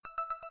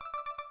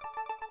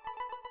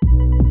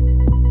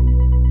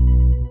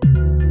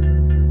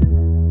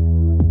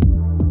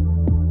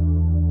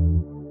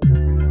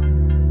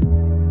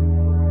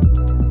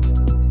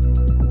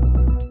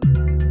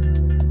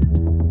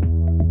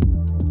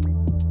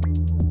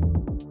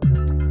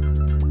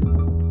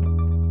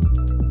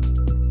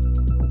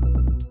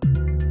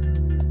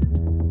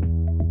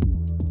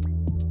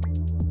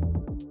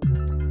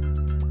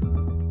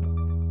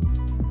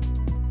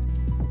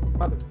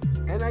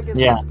get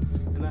Yeah.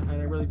 that,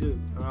 and I really do.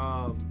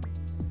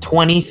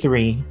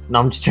 23. No,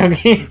 I'm just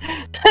joking.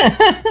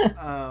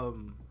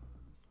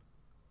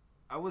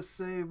 I would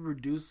say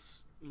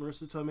reduce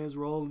Marissa Tomei's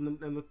role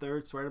in the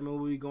third Spider-Man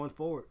movie going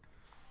forward.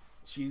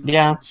 She's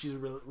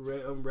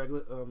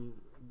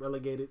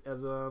relegated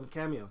as a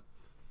cameo.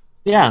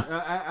 Yeah.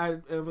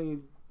 I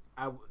mean,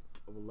 I would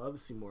love to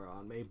see more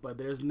Aunt May, but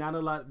there's not a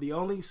lot. The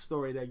only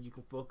story that you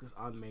can focus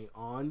Aunt May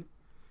on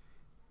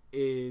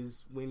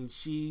is when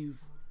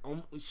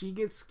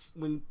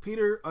when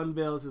Peter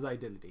unveils his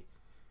identity,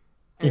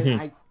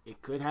 and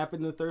it could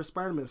happen in the third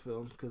Spider-Man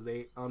film because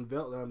they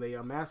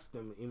unmasked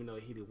him even though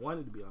he didn't want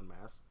it to be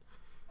unmasked.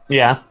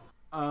 Yeah.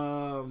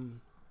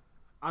 Aunt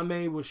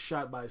May was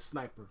shot by a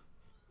sniper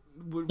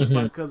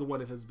because of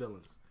one of his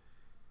villains.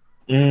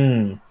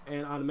 Mm.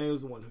 And Aunt May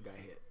was the one who got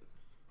hit.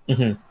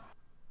 Mm-hmm.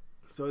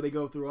 So they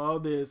go through all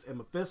this, and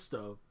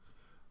Mephisto,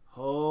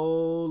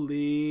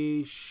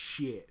 holy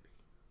shit.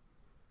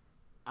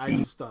 I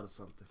just thought of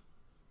something.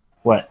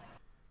 What?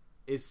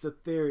 It's a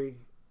theory.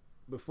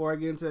 Before I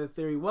get into the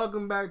theory,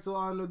 welcome back to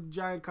On the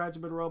Giant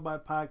Contraband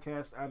Robot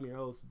Podcast. I'm your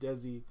host,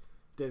 Desi.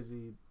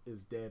 Desi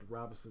is Dead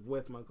Robinson,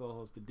 with my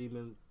co-host, the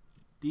Demon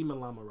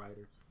Llama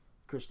Rider,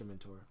 Christian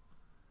Ventura.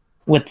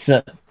 What's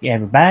up,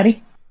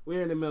 everybody?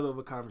 We're in the middle of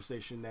a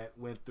conversation that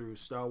went through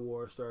Star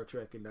Wars, Star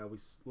Trek, and now we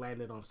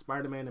landed on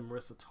Spider-Man and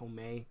Marissa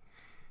Tomei.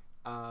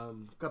 A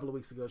couple of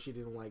weeks ago, she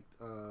didn't like.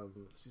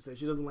 She said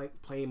she doesn't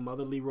like playing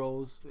motherly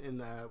roles,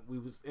 and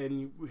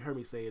you heard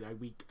me say it.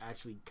 We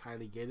actually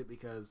kind of get it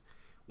because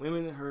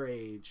women her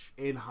age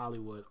in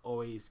Hollywood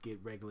always get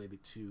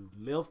regulated to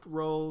MILF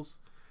roles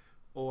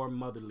or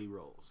motherly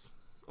roles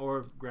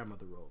or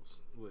grandmother roles,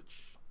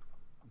 which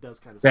does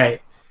kind of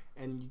right.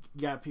 And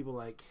you got people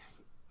like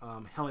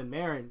Helen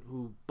Mirren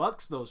who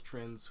bucks those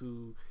trends,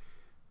 who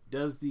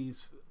does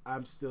these.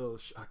 I'm still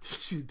shocked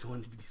she's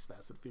doing these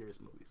Fast and Furious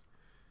movies.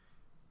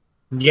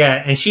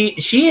 Yeah, and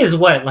she is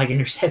what, like in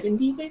her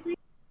 70s, I think?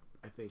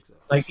 I think so.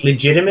 Like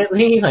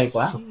legitimately, like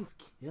wow. She's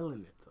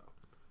killing it though.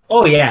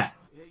 Oh yeah.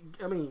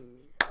 I mean,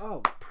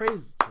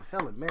 praise to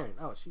Helen Mirren.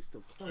 Oh, she's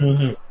still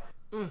killing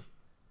it.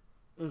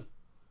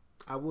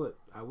 I would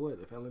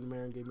if Helen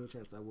Mirren gave me a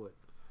chance. I would.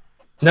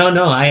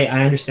 No, I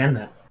understand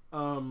that.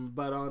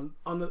 But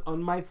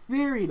on my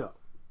theory though,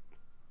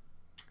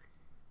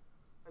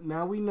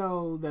 now we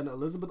know that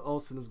Elizabeth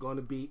Olsen is going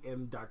to be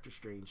in Doctor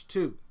Strange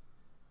 2,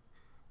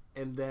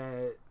 and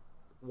that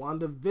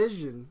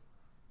WandaVision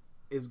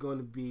is going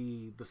to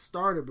be the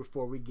starter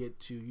before we get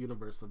to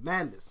Universe of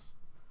Madness.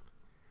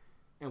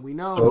 And we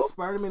know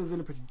Spider-Man is in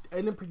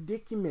a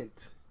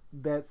predicament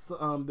that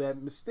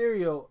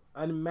Mysterio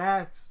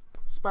unmasked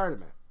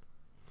Spider-Man,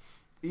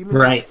 even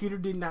though Peter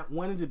did not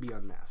want it to be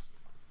unmasked,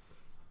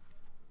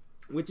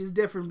 which is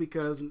different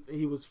because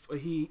he was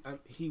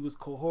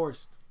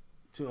coerced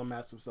to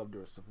unmask himself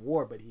during Civil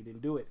War, but he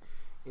didn't do it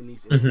in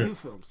these MCU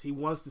films. He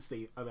wants to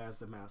stay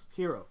as a masked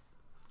hero.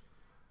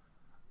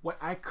 What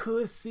I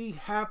could see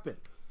happen,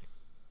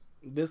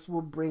 this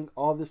will bring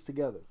all this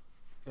together.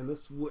 And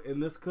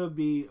this could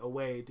be a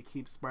way to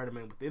keep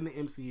Spider-Man within the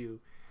MCU,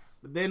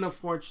 but then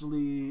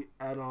unfortunately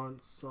add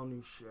on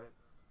Sony shit.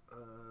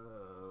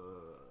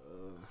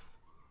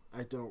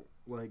 I don't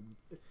like.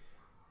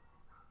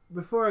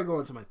 Before I go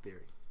into my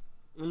theory,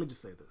 let me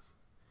just say this: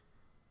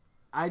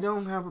 I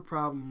don't have a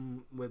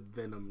problem with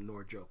Venom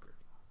nor Joker,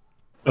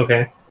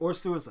 okay, or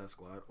Suicide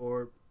Squad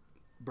or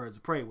Birds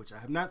of Prey, which I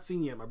have not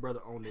seen yet. My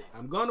brother owned it.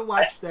 I'm going to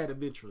watch that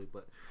eventually,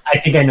 but I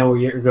think I know where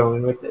you're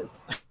going with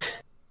this.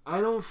 I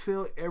don't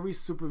feel every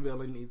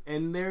supervillain needs,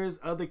 and there's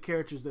other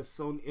characters that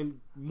and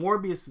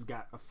Morbius has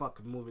got a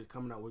fucking movie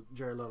coming out with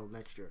Jared Leto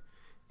next year,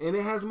 and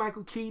it has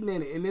Michael Keaton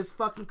in it, and it's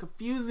fucking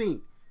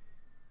confusing.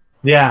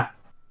 Yeah.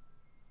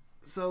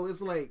 So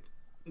it's like,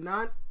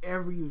 not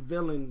every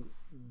villain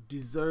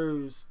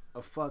deserves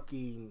a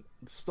fucking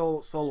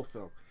solo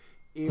film.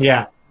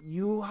 If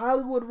you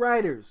Hollywood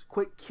writers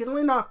quit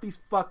killing off these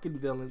fucking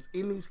villains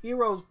in these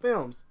heroes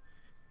films,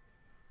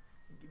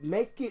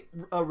 make it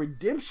a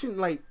redemption.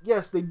 Like,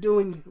 yes, they're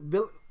doing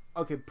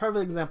okay,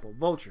 perfect example,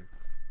 Vulture.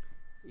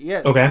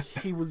 Yes,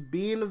 he was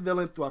being a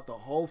villain throughout the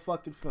whole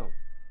fucking film.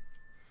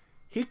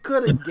 He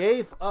could have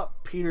gave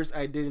up Peter's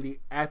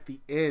identity at the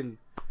end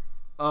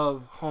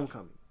of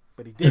Homecoming,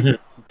 but he didn't.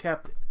 He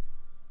kept it.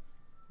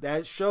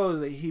 That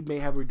shows that he may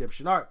have a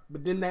redemption arc.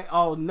 But then they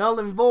all null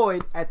and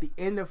void at the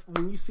end of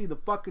when you see the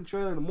fucking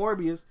trailer to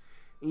Morbius,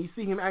 and you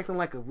see him acting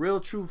like a real,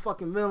 true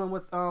fucking villain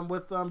with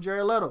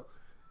Jared Leto.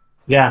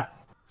 Yeah.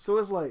 So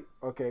it's like,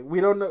 okay,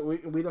 we don't know.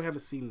 We don't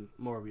haven't seen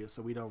Morbius,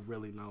 so we don't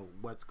really know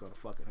what's gonna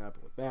fucking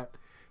happen with that.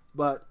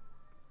 But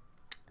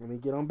let me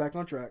get back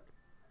on track.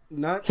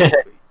 Not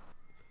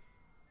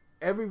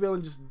every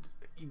villain, just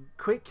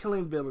quit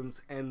killing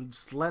villains and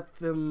just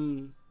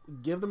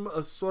give them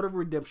a sort of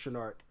redemption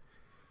arc.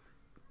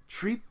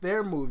 Treat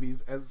their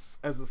movies as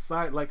a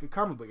side, like a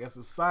comic book, as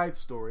a side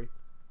story,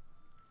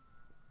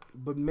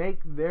 but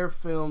make their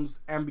films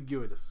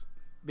ambiguous.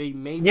 They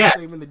may be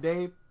saving the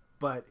day,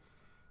 but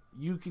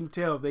you can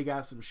tell they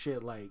got some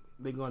shit like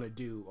they're gonna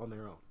do on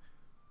their own.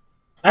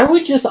 I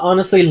would just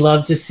honestly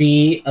love to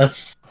see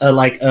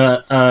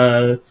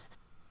a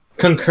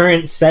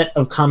concurrent set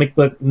of comic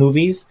book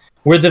movies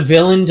where the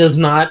villain does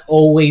not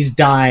always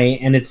die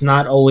and it's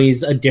not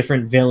always a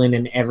different villain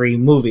in every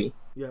movie.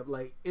 Yeah,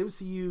 like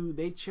MCU,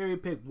 they cherry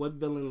pick what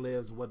villain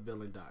lives, what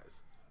villain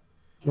dies.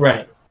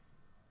 Right.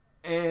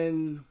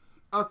 And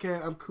okay,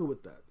 I'm cool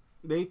with that.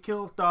 They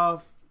killed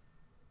off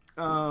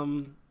not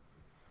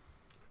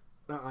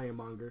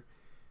Ironmonger.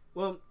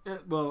 Well,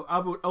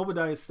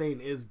 Obadiah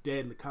Stane is dead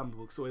in the comic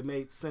book, so it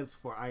made sense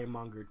for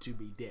Ironmonger to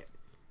be dead.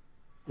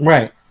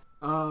 Right.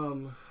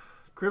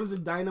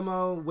 Crimson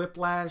Dynamo,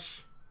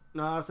 Whiplash.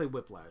 No, I'll say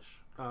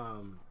Whiplash.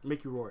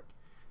 Mickey Rourke.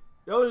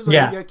 The only reason he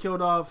got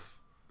killed off,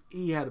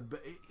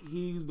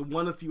 he's the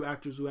one of the few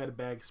actors who had a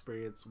bad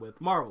experience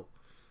with Marvel,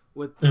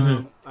 with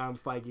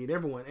Feige and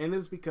everyone, and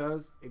it's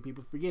because, and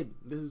people forget,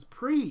 this is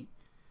pre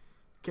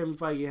Kevin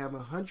Feige having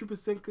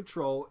 100%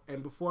 control,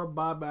 and before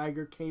Bob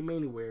Iger came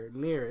anywhere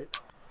near it,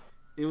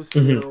 it was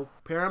still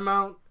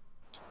Paramount,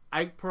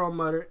 Ike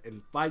Perlmutter,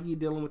 and Feige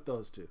dealing with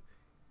those two,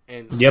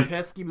 and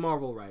pesky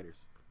Marvel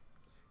writers.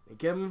 And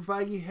Kevin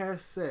Feige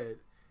has said,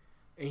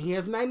 and he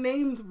has not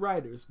named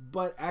writers,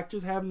 but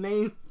actors have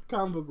named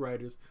comic book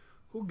writers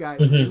who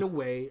got in the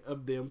way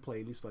of them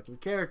playing these fucking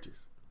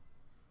characters.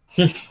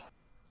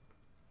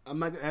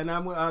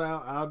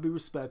 I'll be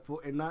respectful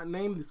and not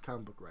name these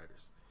comic book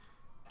writers.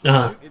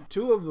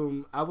 Two of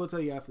them, I will tell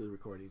you after the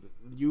recording.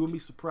 You will be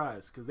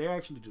surprised because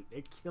they're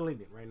killing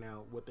it right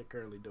now. What they're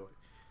currently doing.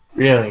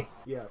 Really?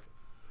 Yeah.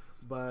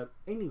 But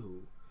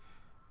anywho,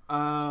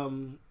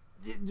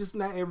 just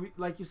not every,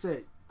 like you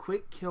said,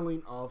 quick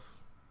killing off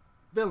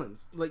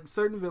villains. Like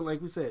certain villains,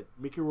 like we said,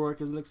 Mickey Rourke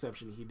is an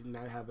exception. He did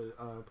not have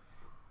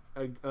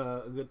a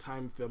good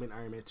time filming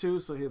Iron Man 2,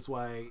 so hence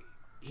why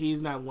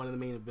he's not one of the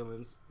main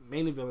villains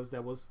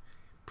that was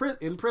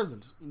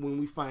imprisoned when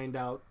we find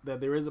out that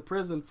there is a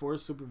prison for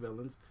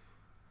supervillains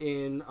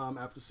in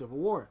after Civil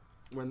War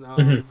when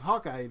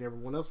Hawkeye and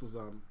everyone else was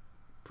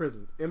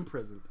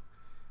imprisoned.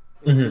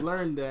 And we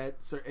learned that,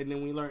 and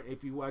then we learned,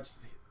 if you watch,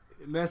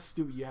 and that's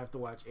stupid, you have to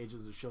watch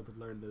Agents of S.H.I.E.L.D. to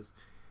learn this.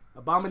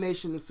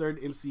 Abomination and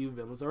certain MCU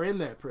villains are in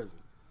that prison.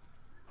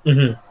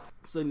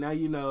 So now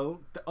you know,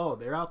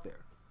 they're out there.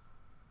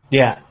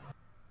 Yeah.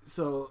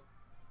 So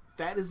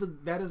that is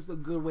a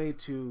good way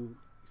to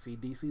see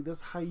DC.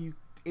 That's how you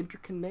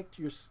interconnect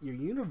your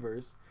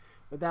universe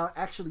without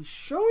actually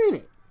showing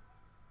it.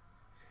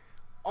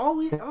 All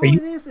it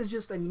is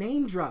just a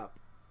name drop.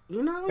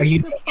 You know? Are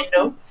you taking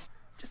notes?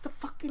 Just a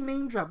fucking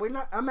name drop.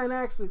 I'm not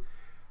actually.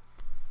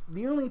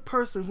 The only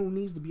person who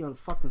needs to be on the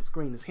fucking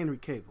screen is Henry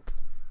Cavill.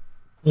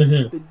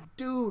 The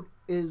dude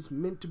is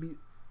meant to be.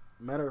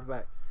 Matter of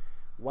fact,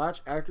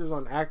 watch Actors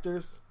on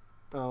Actors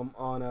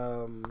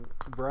on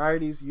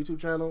Variety's YouTube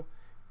channel.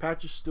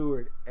 Patrick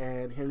Stewart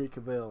and Henry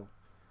Cavill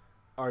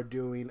are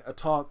doing a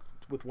talk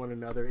with one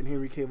another, and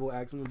Henry Cavill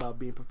asks him about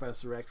being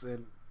Professor X,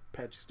 and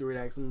Patrick Stewart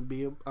asks him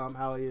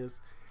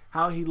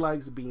how he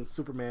likes being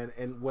Superman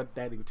and what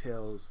that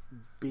entails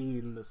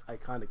being this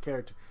iconic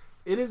character.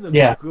 It is a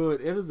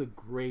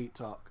great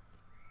talk.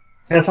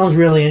 That sounds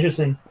really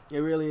interesting. It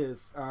really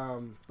is.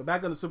 But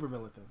back on the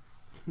supervillain thing,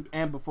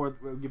 and before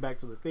we get back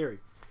to the theory,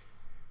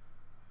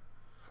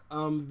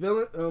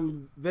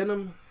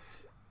 Venom.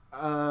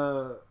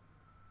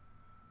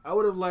 I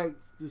would have liked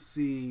to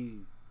see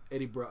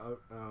Eddie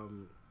Brock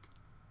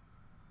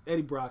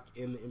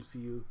in the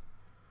MCU,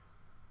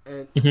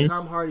 and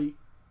Tom Hardy.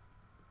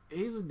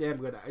 He's a damn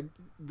good actor.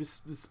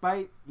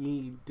 Despite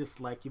me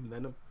disliking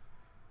Venom,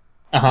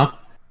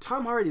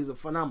 Tom Hardy is a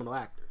phenomenal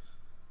actor.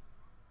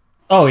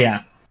 Oh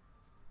yeah,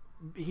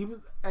 he was,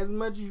 as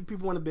much as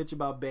people want to bitch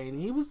about Bane,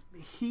 he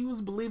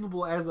was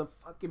believable as a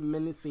fucking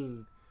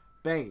menacing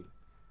Bane.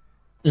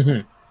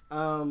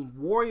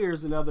 Warrior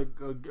is another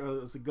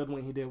it's a good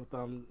one he did with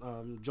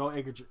Joel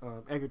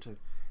Egerton.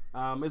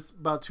 It's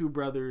about two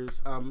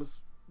brothers. It's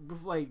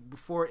like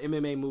before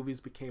MMA movies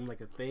became like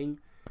a thing.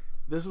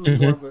 This was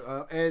more of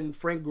a, and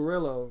Frank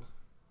Grillo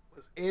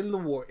was in the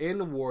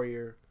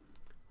Warrior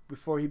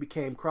before he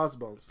became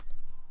Crossbones.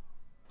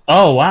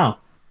 Oh wow!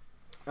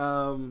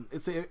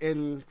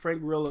 And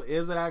Frank Grillo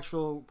is an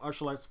actual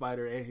martial arts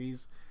fighter,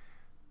 and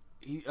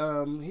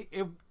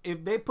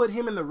if they put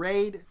him in the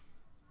Raid,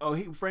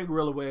 Frank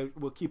Grillo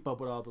will keep up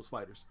with all those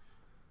fighters.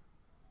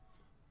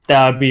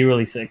 That would be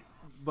really sick.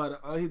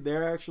 But they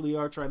actually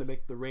are trying to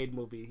make the Raid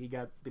movie. He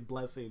got the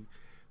blessing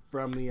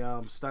from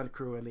the stunt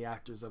crew and the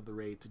actors of the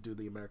Raid to do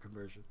the American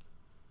version.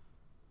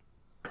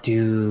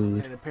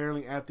 Dude. And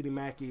apparently Anthony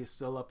Mackie is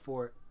still up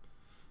for it.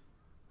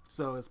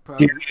 So it's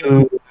probably if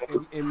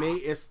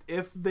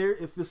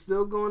it's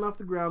still going off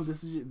the ground.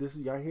 This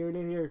is y'all hearing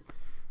it here.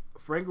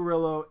 Frank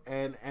Grillo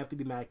and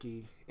Anthony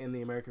Mackie in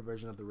the American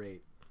version of the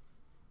Raid.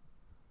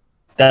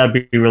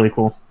 That'd be really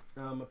cool.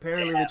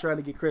 Apparently they're trying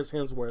to get Chris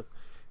Hemsworth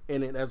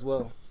in it as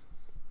well.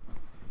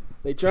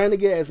 They're trying to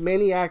get as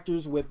many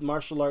actors with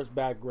martial arts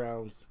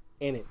backgrounds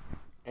in it.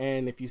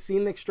 And if you've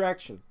seen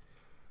Extraction,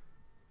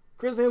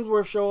 Chris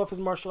Hemsworth show off his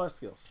martial arts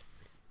skills.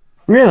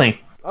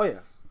 Really? Oh yeah.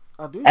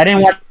 I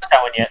didn't watch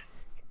that one yet.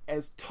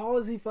 as tall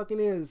as he fucking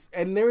is,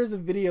 and there is a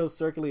video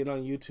circulating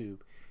on YouTube,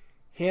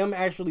 him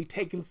actually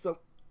taking some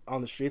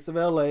on the streets of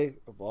LA,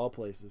 of all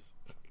places,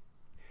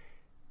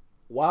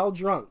 while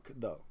drunk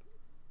though.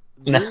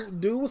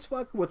 Dude was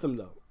fucking with him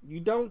though. You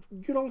don't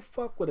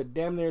fuck with a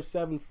damn near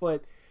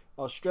 7-foot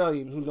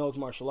Australian who knows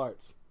martial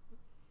arts.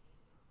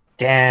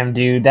 Damn,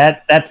 dude,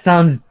 that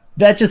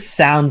just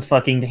sounds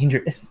fucking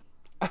dangerous.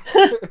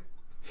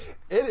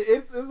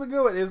 It's a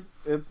good one.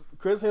 It's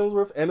Chris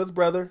Hemsworth and his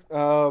brother.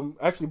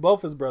 Actually,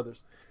 both his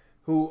brothers.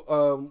 Who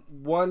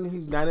one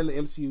he's not in the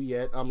MCU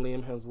yet.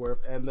 Liam Hemsworth,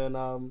 and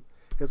then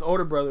his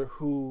older brother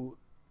who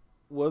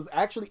was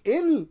actually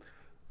in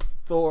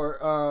Thor.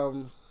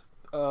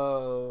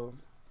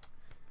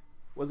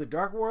 Was it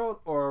Dark World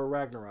or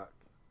Ragnarok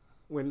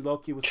when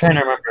Loki was trying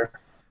to remember?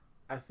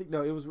 I think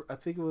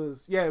it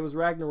was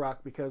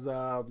Ragnarok because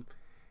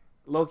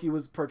Loki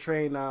was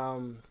portraying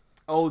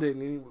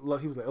Odin, and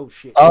he was like, oh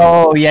shit.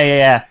 Oh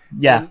yeah.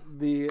 And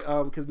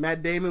because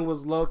Matt Damon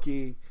was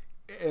Loki,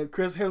 and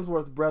Chris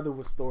Hemsworth's brother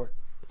was Thor.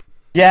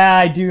 Yeah,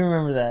 I do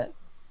remember that.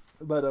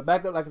 But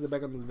back up this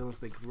villains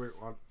thing because we're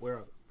on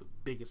the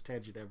biggest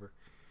tangent ever.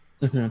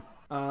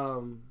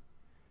 Mm-hmm.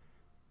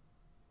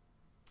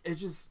 It's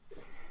just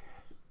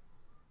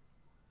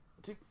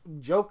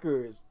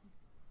Joker is.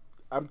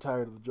 I'm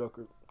tired of the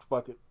Joker.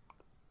 Fuck it.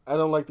 I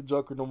don't like the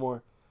Joker no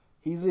more.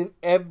 He's in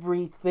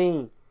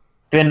everything.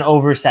 Been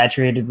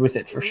oversaturated with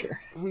it for sure.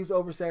 He's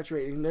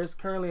oversaturated. And there's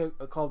currently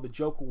a called the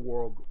Joker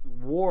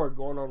War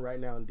going on right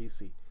now in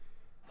DC.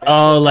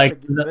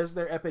 That's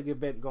their epic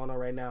event going on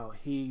right now.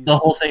 The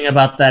whole thing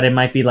about that, it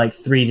might be like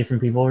 3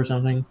 different people or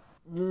something.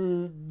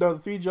 No, the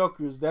 3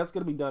 Jokers. That's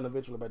going to be done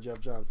eventually by Jeff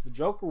Johns. The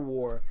Joker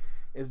War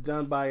is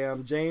done by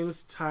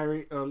James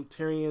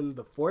Tyrion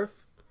the Fourth.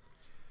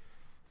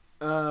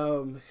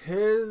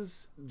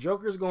 His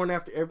Joker's going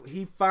after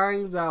he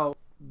finds out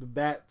the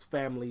Bat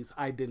family's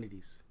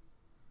identities.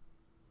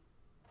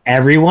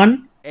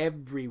 Everyone?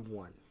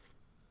 Everyone.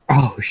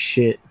 Oh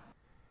shit.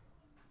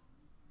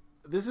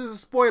 This is a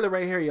spoiler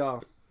right here,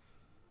 y'all.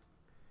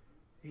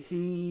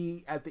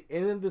 He, at the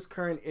end of this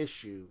current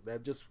issue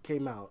that just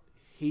came out,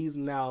 he's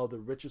now the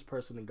richest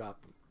person in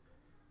Gotham.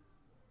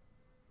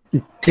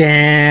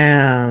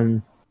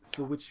 Damn.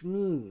 So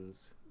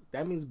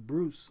that means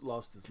Bruce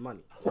lost his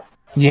money.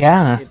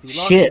 Yeah. If he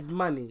lost his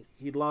money,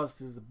 he lost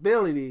his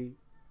ability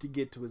to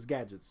get to his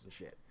gadgets and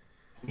shit.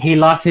 He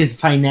lost his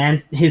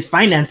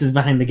finances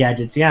behind the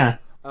gadgets, yeah.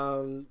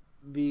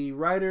 The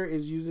writer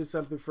is using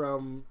something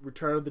from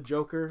Return of the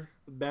Joker,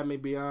 Batman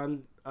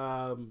Beyond.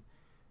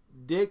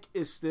 Dick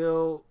is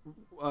still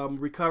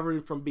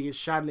recovering from being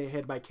shot in the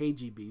head by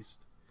KG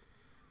Beast.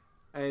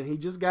 And he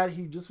just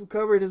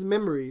recovered his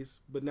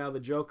memories, but now the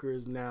Joker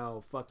is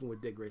now fucking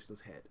with Dick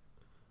Grayson's head.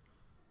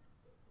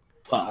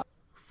 Fuck.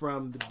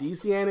 From the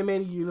DC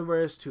animated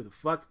universe to the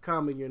fucking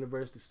comic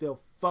universe, they're still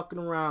fucking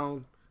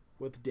around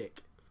with Dick.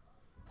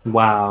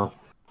 Wow.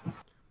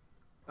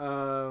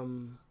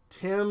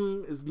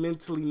 Tim is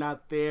mentally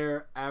not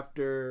there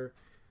after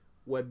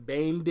what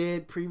Bane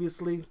did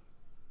previously.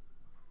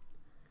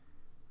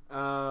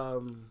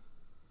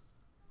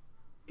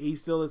 He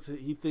still is.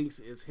 He thinks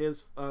it's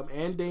his.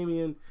 And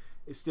Damian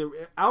is still.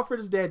 Alfred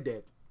is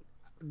dead.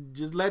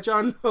 Just let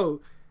y'all know,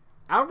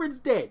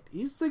 Alfred's dead.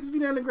 He's 6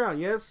 feet underground.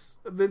 Yes,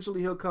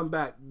 eventually he'll come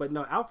back, but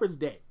no, Alfred's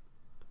dead.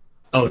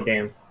 Oh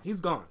damn.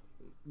 He's gone.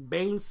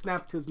 Bane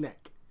snapped his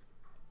neck.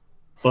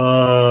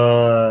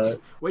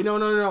 Wait,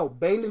 no.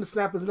 Bane didn't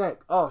snap his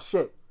neck. Oh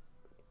shit.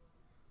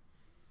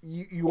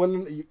 You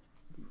want to?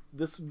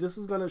 This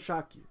is gonna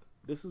shock you.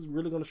 This is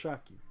really gonna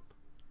shock you.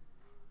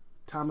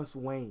 Thomas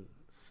Wayne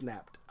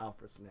snapped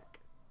Alfred's neck.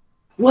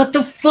 What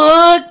the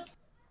fuck?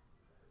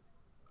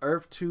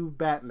 Earth 2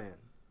 Batman.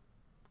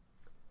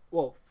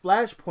 Well,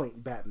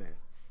 Flashpoint Batman.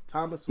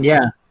 Thomas Wayne.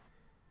 Yeah.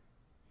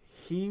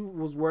 He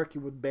was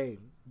working with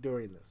Bane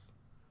during this.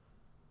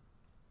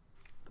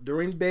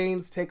 During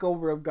Bane's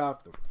takeover of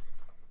Gotham.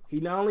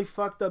 He not only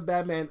fucked up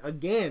Batman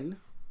again,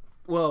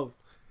 well,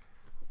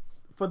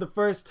 for the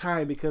first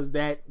time, because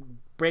that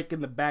break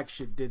in the back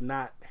shit did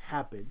not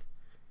happen.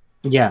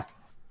 Yeah.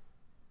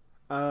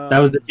 That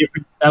was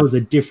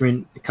a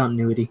different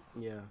continuity.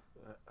 Yeah.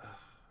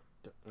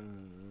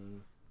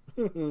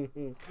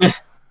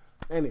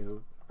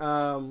 Anywho,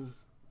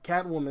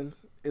 Catwoman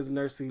is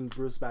nursing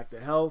Bruce back to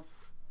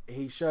health.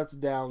 He shuts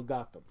down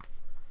Gotham.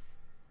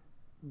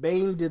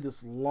 Bane did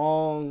this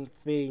long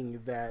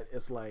thing that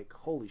it's like,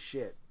 holy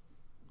shit.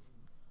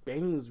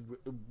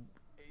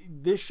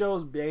 This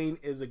shows Bane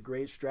is a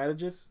great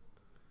strategist.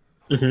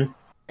 Mm-hmm.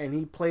 And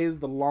he plays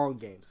the long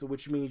game. So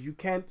which means you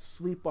can't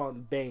sleep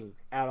on Bane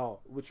at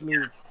all. Which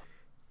means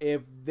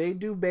if they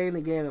do Bane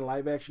again in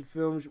live action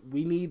films,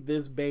 we need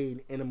this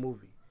Bane in a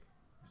movie.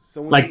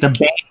 So like the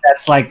Bane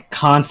that's like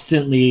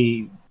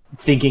constantly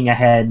thinking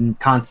ahead and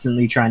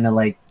constantly trying to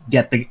like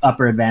get the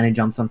upper advantage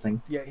on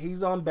something. Yeah,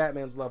 he's on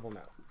Batman's level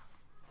now.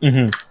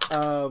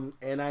 Mm-hmm.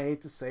 And I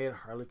hate to say it,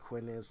 Harley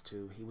Quinn is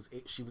too.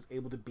 She was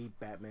able to beat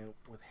Batman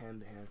with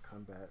hand-to-hand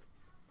combat.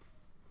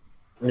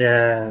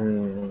 Yeah.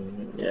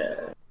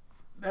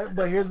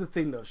 But here's the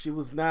thing, though. She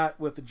was not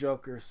with the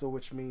Joker, so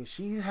which means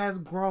she has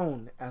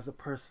grown as a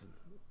person.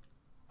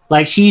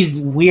 Like, she's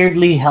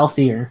weirdly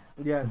healthier.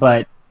 Yes.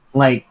 But,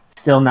 like,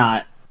 still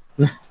not.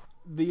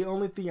 The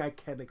only thing I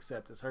can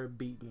accept is her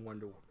beating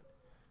Wonder Woman.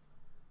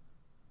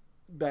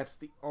 That's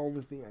the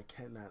only thing I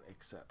cannot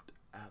accept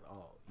at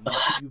all.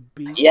 You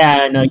beat.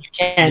 Yeah, no, you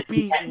can't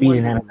beat an Wonder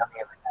enemy Woman. like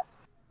that.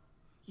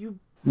 You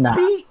Nah.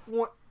 beat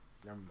one.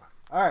 Never mind.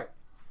 All right.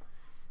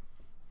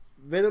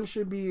 Venom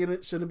should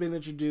have been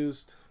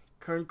introduced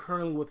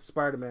concurrently with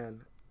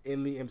Spider-Man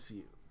in the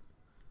MCU.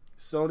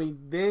 Sony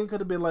then could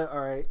have been like,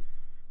 all right,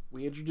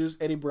 we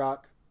introduced Eddie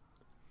Brock.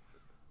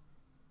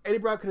 Eddie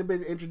Brock could have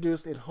been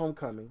introduced in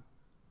Homecoming.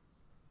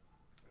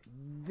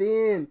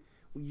 Then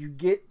when you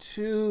get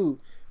to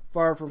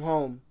Far From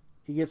Home,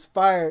 he gets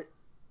fired,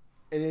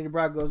 and Eddie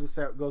Brock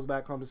goes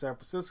back home to San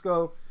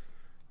Francisco,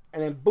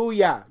 and then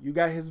booyah, you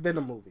got his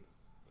Venom movie.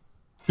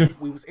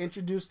 We was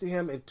introduced to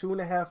him in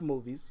 2.5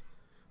 movies,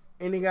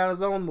 and he got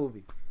his own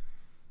movie.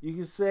 You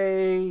can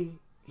say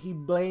he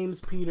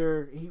blames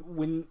Peter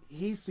when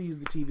he sees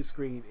the TV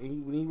screen,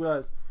 and when he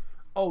realizes,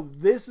 oh,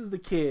 this is the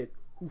kid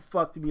who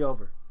fucked me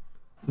over.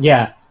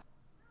 Yeah.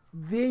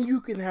 Then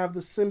you can have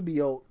the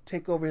symbiote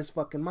take over his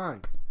fucking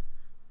mind.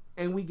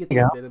 And we get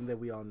the Venom that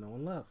we all know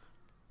and love.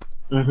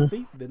 Mm-hmm.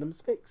 See?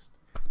 Venom's fixed.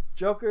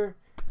 Joker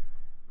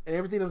and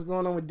everything that's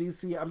going on with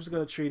DC, I'm just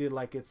going to treat it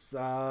like it's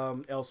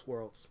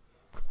Elseworlds.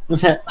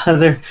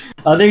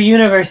 other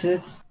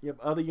universes. Yep,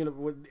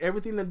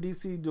 everything that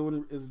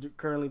DC is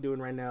currently doing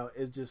right now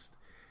is just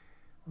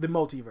the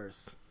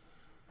multiverse.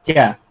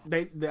 Yeah.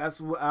 That's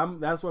what I'm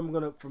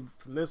going to, from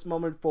this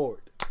moment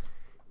forward,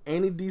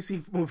 any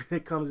DC movie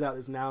that comes out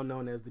is now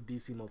known as the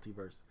DC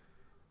multiverse.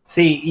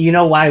 See, you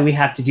know why we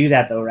have to do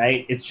that, though,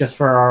 right? It's just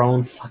for our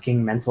own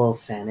fucking mental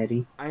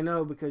sanity. I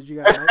know, because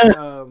you got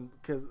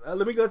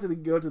let me go to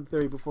the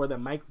theory before that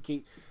Michael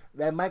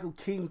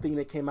Keaton thing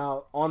that came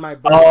out on my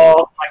birthday.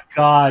 Oh my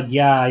god,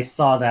 yeah, I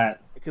saw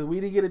that. Because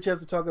we didn't get a chance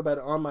to talk about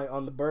it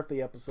on the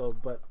birthday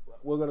episode, but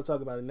we're going to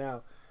talk about it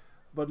now.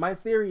 But my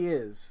theory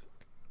is,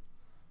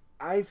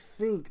 I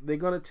think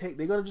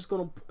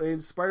in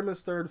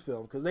Spider-Man's third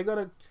film,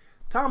 because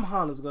Tom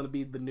Holland is going to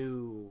be the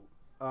new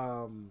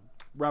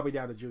Robert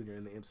Downey Jr.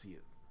 in the MCU.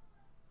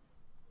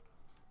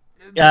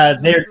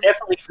 They're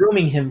definitely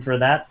grooming him for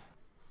that.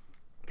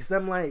 Because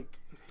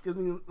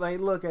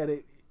look at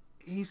it.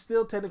 He's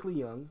still technically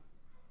young.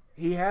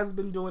 He has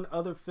been doing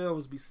other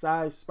films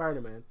besides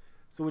Spider-Man,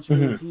 so which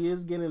means he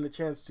is getting a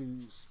chance to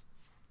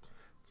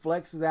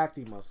flex his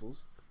acting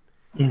muscles.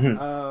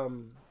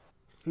 Mm-hmm.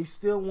 He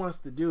still wants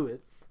to do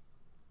it.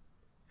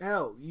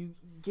 Hell, you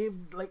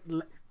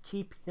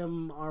keep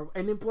him,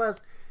 and then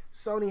plus,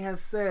 Sony has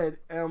said,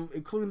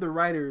 including the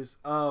writers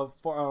of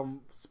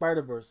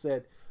Spider-Verse,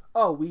 said,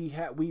 "Oh,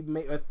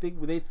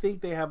 they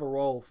think they have a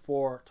role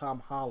for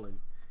Tom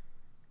Holland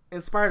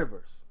in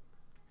Spider-Verse."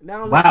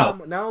 Not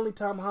only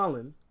Tom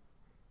Holland,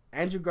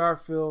 Andrew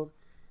Garfield,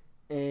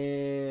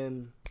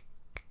 and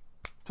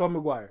Tom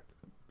Maguire.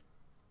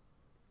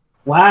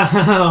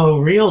 Wow,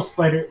 real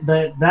Spider.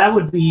 That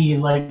would be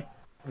like,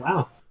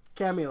 wow.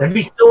 Cameos. That'd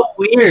be so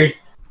weird.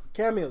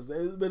 Cameos,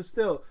 but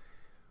still,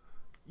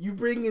 you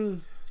bring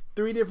in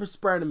 3 different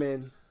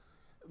Spider-Man,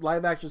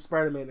 live action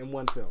Spider-Man in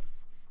one film.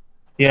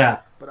 Yeah.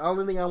 But the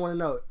only thing I want to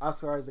know,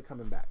 Oscar Isaac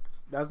coming back.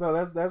 That's what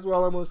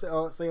I'm going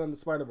to say on the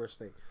Spider-Verse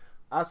thing.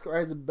 Oscar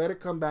Isaac better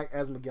come back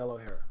as Miguel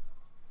O'Hara.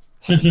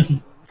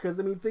 Because,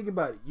 think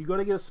about it. You're going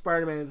to get a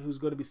Spider-Man who's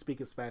going to be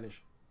speaking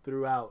Spanish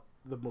throughout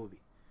the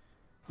movie.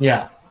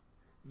 Yeah.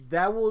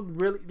 That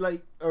would really,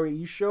 alright,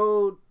 you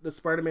showed the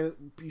Spider-Man,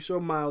 you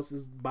showed Miles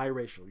is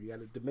biracial. You got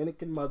a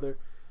Dominican mother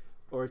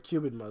or a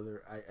Cuban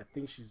mother. I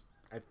think she's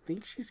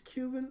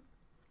Cuban.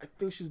 I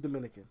think she's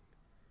Dominican.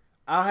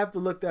 I'll have to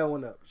look that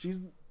one up.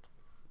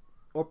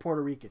 Or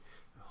Puerto Rican.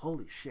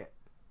 Holy shit.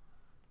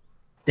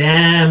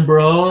 Damn,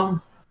 bro.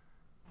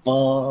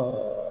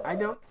 I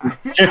don't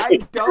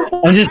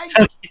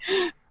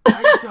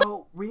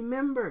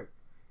remember.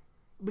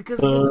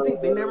 Because here's the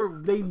thing,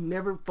 they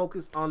never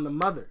focus on the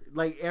mother.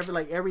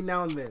 Every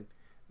now and then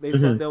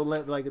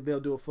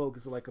they'll do a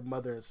focus of a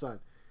mother and son.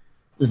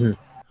 Mm-hmm.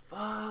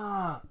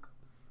 Fuck.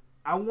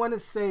 I want to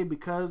say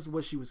because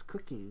what she was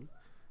cooking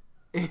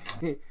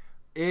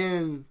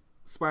in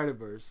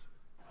Spider-Verse,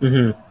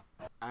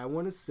 I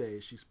want to say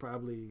she's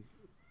probably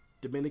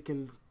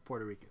Dominican,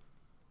 Puerto Rican.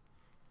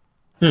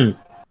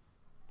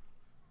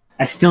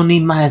 I still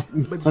need my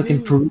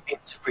fucking Peruvian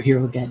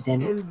superhero,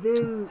 goddammit. And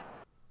then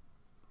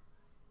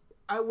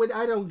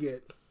I don't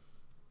get,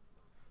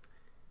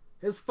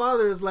 his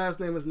father's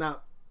last name is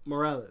not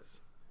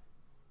Morales,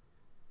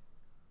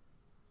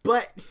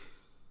 but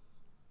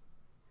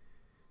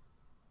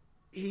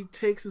he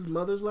takes his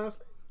mother's last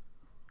name.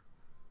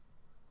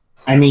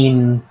 I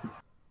mean,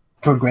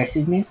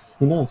 progressiveness?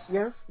 Who knows?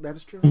 Yes, that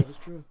is true. That is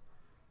true.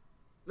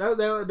 That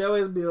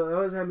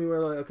always had me where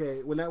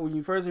okay, when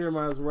you first hear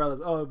Miles Morales,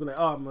 it'd be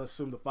I'm gonna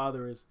assume the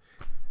father is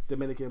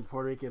Dominican,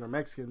 Puerto Rican, or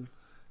Mexican.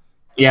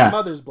 Yeah, the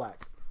mother's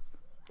black.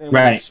 And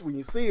right. When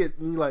you see it,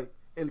 and you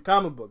in the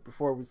comic book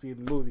before we see it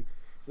in the movie,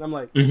 And I'm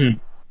like, Mm-hmm.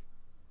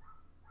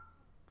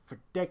 for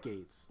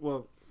decades.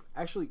 Well,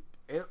 actually,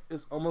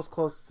 it's almost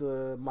close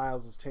to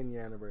Miles'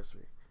 10-year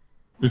anniversary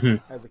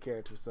as a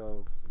character.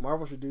 So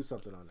Marvel should do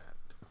something on that.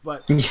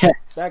 But Yeah.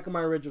 back on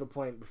my original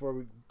point before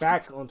we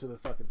back onto the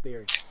fucking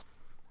theory.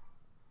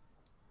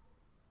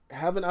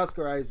 Having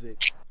Oscar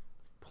Isaac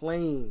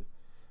playing,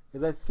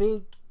 because I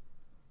think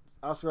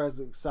Oscar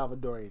Isaac is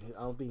Salvadorian.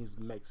 I don't think he's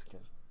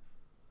Mexican.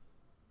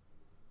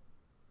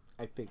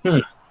 I think.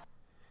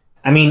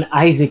 I mean,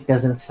 Isaac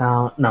doesn't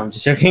sound. No, I'm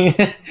just joking.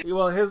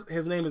 Well,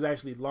 his name is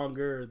actually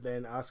longer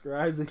than Oscar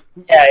Isaac.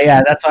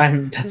 Yeah. That's why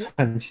I'm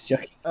just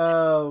joking.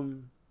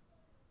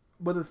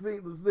 But the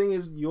thing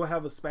is, you'll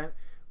have a Spanish,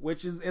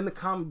 which is in the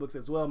comic books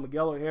as well.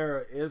 Miguel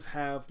O'Hara is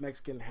half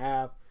Mexican,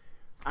 half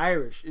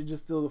Irish. It's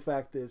just still the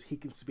fact is he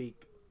can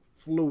speak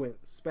fluent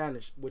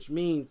Spanish, which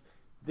means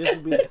this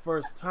will be the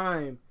first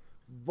time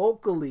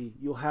vocally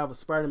you'll have a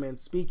Spider-Man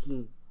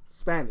speaking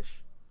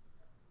Spanish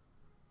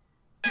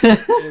in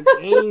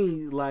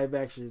any live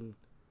action.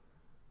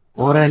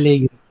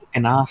 Órale, you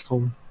fucking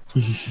asshole.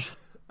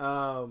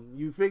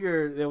 You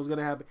figure that was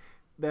gonna happen.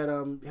 That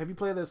have you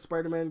played that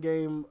Spider-Man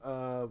game?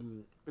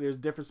 There's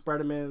different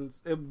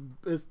Spider-Mans.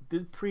 This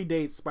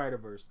predates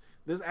Spider-Verse.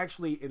 This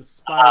actually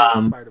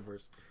inspired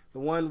Spider-Verse. The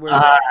one where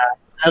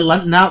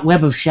not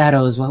Web of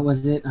Shadows. What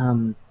was it?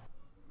 I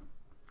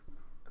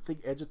think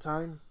Edge of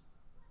Time.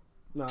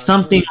 No,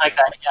 something like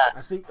that. Yeah,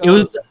 I think it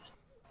was.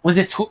 Was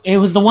it? It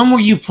was the one where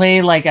you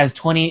play like as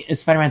Spider-Man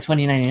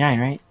 2099,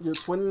 right? Yeah,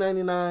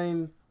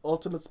 2099,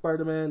 Ultimate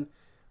Spider-Man,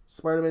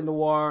 Spider-Man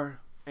Noir,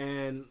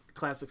 and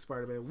Classic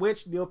Spider-Man,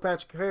 which Neil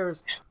Patrick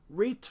Harris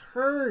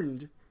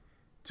returned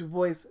to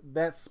voice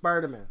that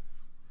Spider-Man.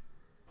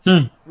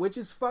 Which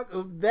is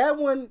that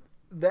one.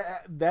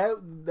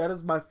 That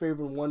is my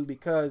favorite one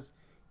because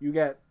you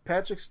got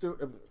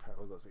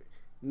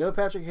Neil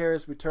Patrick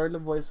Harris returned to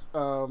voice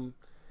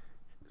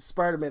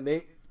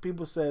Spider-Man.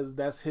 People says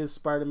that's his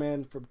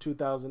Spider-Man from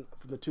 2000,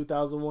 from the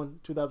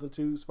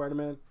 2002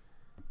 Spider-Man.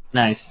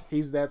 Nice.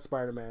 He's that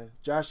Spider-Man.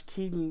 Josh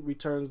Keaton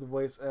returns the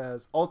voice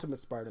as Ultimate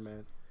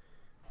Spider-Man.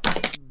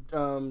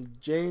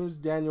 James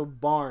Daniel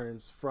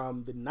Barnes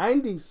from the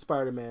 90s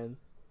Spider-Man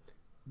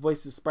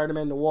voices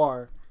Spider-Man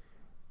Noir.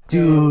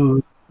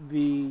 Dude.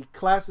 The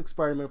classic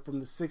Spider-Man from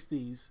the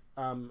 60s,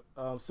 60s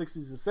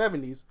and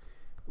 70s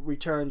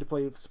returned to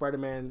play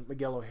Spider-Man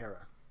Miguel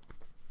O'Hara.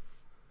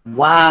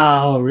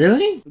 Wow,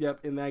 really?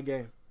 Yep, in that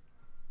game.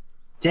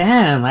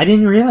 Damn, I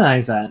didn't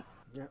realize that.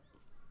 Yep.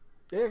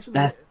 They actually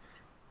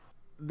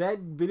that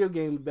video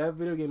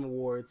game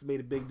awards made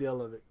a big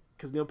deal of it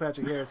because Neil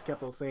Patrick Harris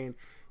kept on saying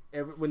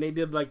when they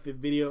did like the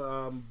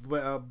video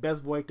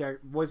best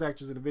voice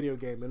actors in a video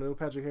game, and Neil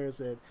Patrick Harris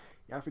said,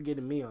 "Y'all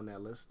forgetting me on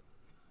that list."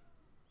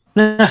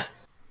 I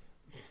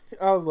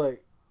was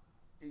like,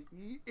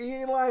 "You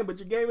ain't lying, but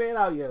your game ain't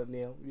out yet,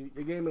 Neil.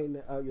 Your game ain't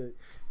out yet."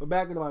 But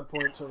back into my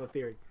point on the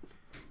theory.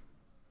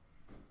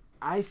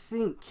 I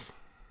think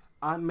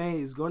Aunt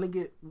May is going to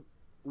get,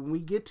 when we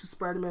get to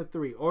Spider-Man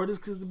 3, or this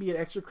could be an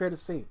extra credit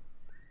scene.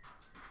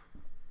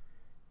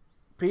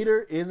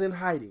 Peter is in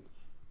hiding,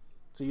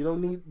 so you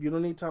don't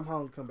need Tom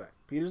Holland to come back.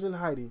 Peter's in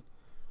hiding.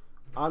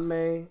 Aunt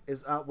May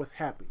is out with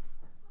Happy.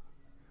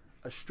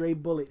 A stray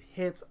bullet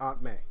hits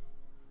Aunt May.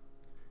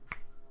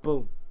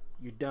 Boom,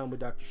 you're done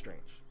with Doctor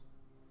Strange.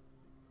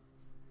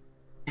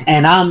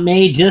 And Aunt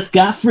May just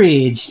got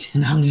fridged.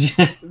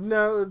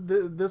 No,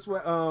 this way.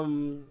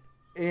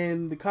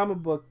 In the comic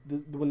book,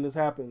 when this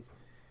happens,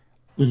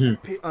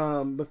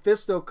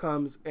 Mephisto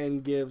comes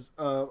and gives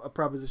a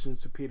proposition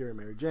to Peter and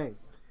Mary Jane.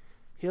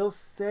 He'll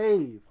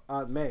save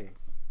Aunt May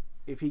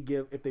if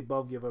they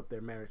both give up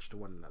their marriage to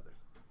one another.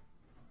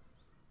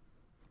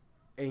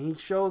 And he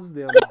shows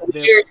them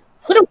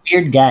what a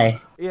weird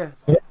guy. Yeah,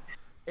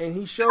 and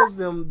he shows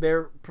them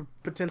their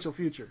potential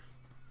future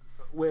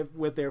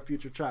with their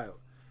future child.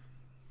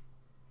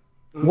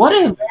 What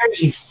a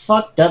very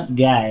fucked up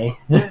guy.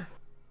 Yeah.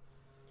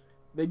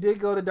 They did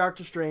go to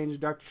Doctor Strange.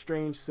 Doctor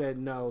Strange said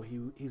no,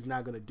 he's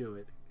not going to do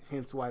it.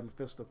 Hence why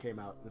Mephisto came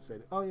out and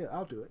said, "Oh yeah,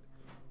 I'll do it,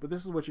 but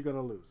this is what you're going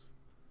to lose."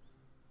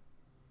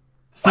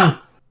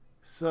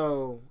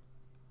 So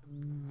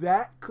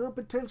that could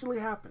potentially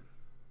happen.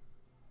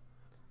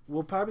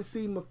 We'll probably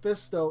see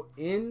Mephisto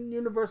in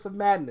Universe of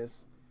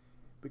Madness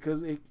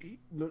because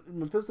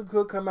Mephisto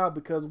could come out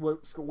because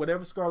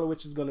whatever Scarlet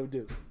Witch is going to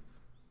do.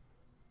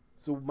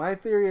 So my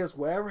theory is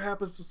whatever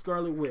happens to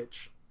Scarlet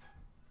Witch.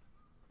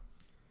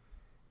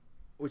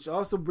 Which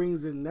also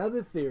brings in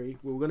another theory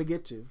we're going to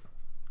get to,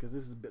 because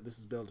this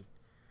is building.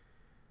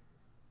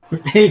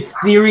 It's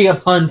theory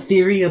upon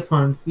theory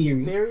upon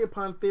theory. Theory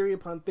upon theory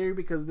upon theory,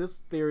 because this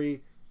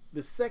theory,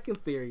 the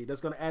second theory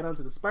that's going to add on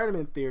to the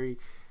Spider-Man theory,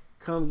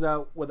 comes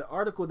out with an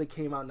article that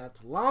came out not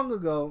too long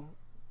ago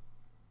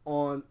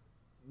on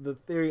the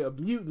theory of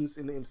mutants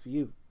in the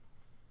MCU.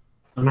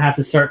 I'm going to have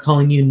to start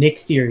calling you Nick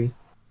Fury.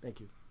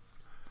 Thank you.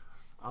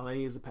 All I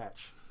need is a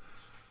patch.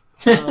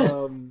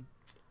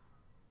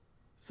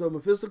 So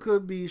Mephisto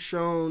could be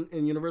shown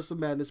in Universal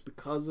Madness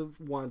because of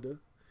Wanda,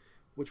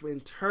 which would in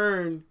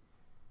turn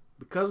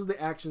Because of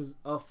the actions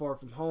of Far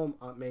From Home,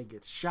 Aunt May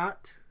gets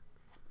shot.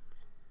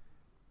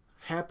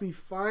 Happy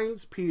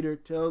finds Peter,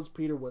 tells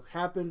Peter what's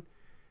happened.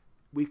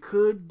 We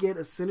could get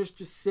a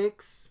Sinister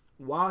Six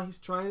while he's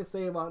trying to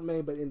save Aunt May,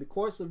 but in the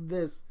course of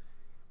this,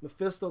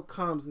 Mephisto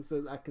comes and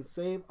says, I can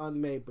save Aunt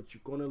May, but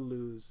you're going to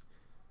lose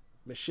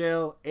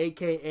Michelle,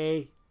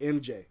 a.k.a.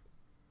 MJ,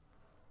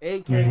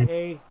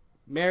 a.k.a.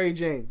 Mary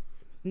Jane.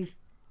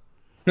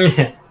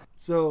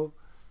 So,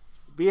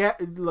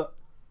 look,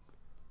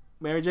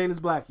 Mary Jane is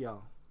black,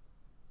 y'all.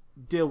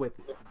 Deal with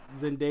it.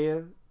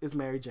 Zendaya is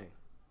Mary Jane.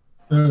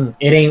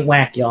 It ain't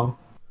whack, y'all.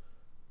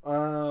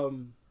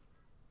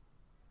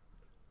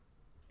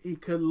 He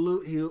could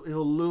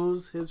he'll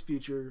lose his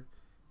future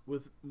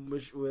with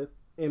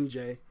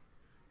MJ,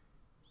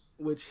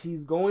 which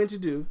he's going to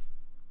do.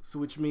 So,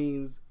 which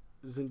means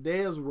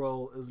Zendaya's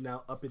role is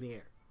now up in the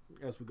air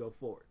as we go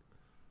forward.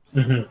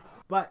 Mm-hmm.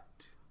 But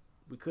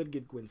we could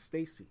get Gwen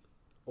Stacy,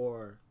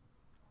 or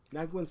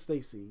not Gwen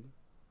Stacy,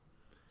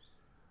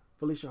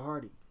 Felicia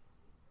Hardy.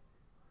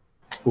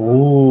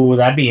 Ooh,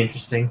 that'd be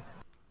interesting.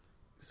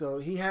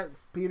 So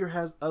Peter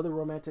has other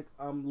romantic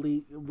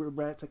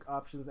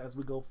options as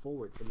we go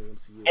forward in the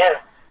MCU.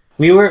 Yeah,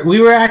 we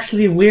were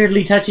actually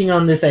weirdly touching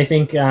on this. I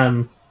think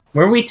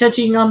were we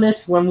touching on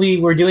this when we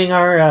were doing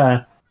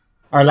our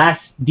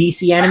last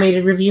DC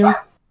animated review?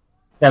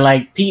 That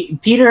like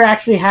Peter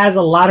actually has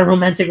a lot of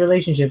romantic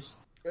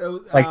relationships.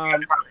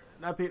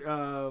 Not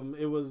Peter.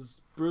 It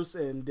was Bruce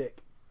and Dick.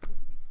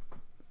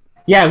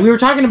 Yeah, we were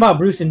talking about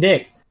Bruce and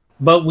Dick,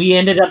 but we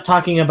ended up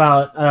talking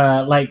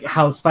about like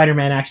how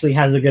Spider-Man actually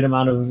has a good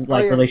amount of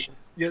relationships.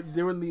 Yeah,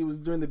 it was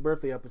during the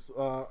birthday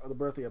episode. The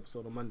birthday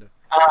episode on Monday.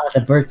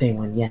 The birthday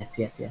one. Yes.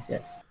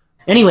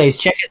 Anyways,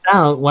 check us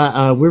out.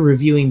 We're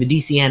reviewing the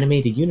DC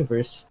animated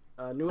universe.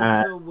 New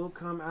episode will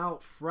come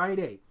out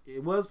Friday.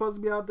 It was supposed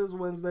to be out this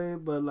Wednesday,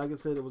 but like I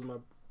said, it was my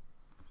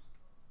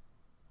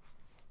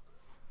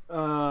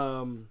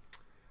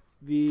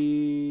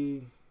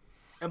the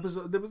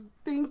episode. There was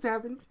things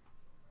happened,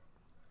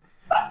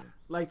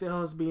 like the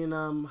host being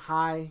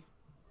high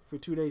for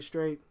 2 days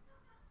straight,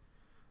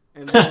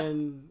 and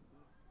then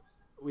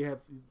we have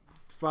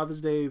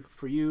Father's Day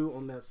for you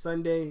on that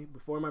Sunday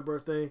before my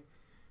birthday.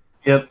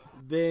 Yep.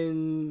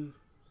 Then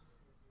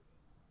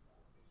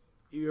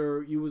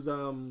you was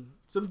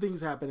some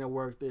things happened at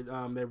work that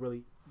that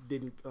really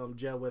didn't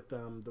gel with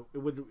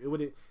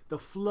the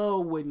flow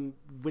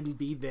wouldn't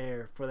be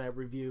there for that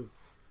review.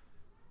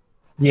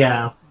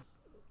 Yeah.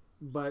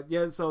 But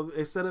yeah, so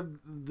instead of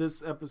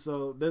this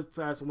episode, this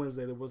past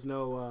Wednesday, there was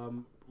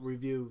no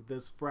review.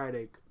 This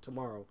Friday,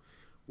 tomorrow,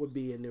 would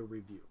be a new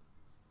review.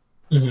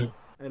 Mm-hmm.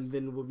 And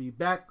then we'll be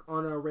back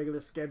on our regular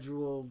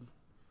scheduled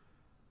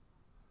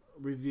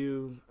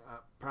review,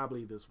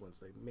 probably this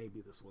Wednesday,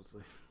 maybe this Wednesday.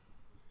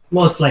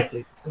 Most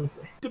likely this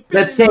Wednesday.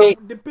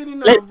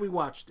 Depending on if we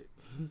watched it.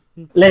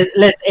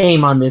 Let's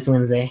aim on this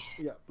Wednesday.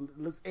 Yeah,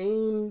 let's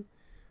aim.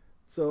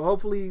 So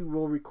hopefully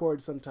we'll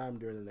record sometime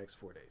during the next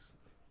 4 days.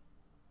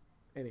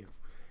 Anyway,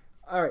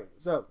 all right.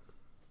 So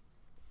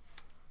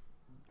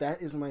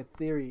that is my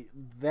theory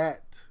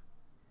that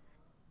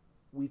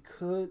we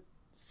could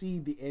see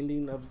the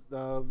ending of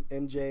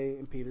MJ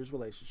and Peter's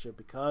relationship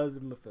because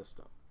of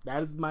Mephisto.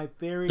 That is my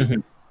theory.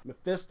 Mm-hmm.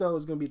 Mephisto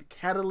is going to be the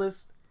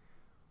catalyst,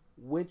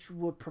 which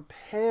would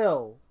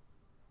propel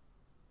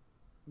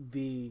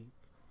the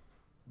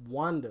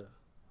Wanda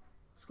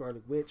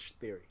Scarlet Witch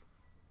theory.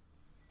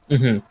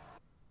 Mm-hmm.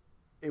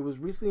 It was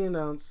recently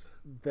announced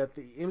that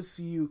the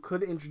MCU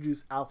could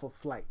introduce Alpha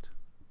Flight.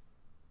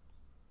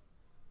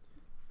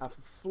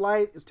 Alpha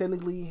Flight is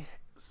technically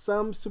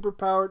some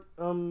superpowered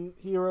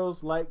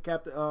heroes like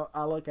a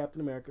la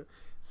Captain America.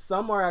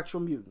 Some are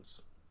actual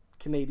mutants,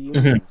 Canadian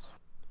mutants.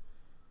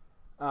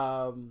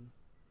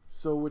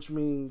 So which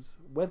means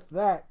with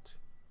that,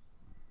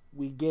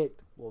 we get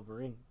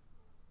Wolverine.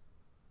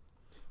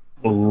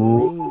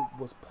 Wolverine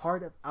was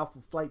part of Alpha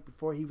Flight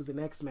before he was an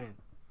X-Man.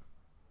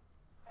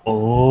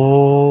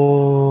 Oh.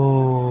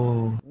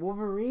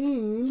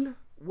 Wolverine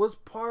was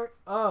part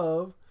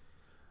of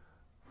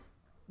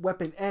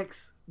Weapon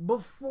X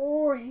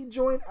before he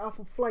joined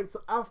Alpha Flight.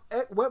 So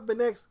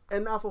Weapon X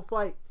and Alpha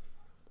Flight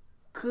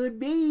could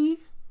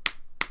be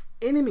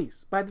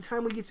enemies. By the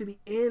time we get to the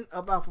end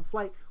of Alpha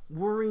Flight,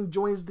 Wolverine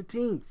joins the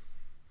team.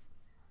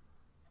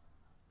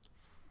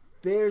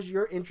 There's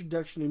your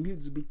introduction to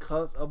mutants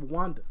because of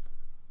Wanda.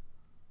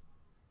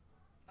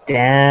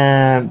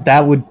 Damn,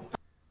 that would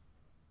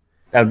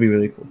be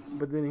really cool.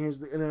 But then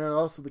and then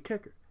also the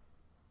kicker.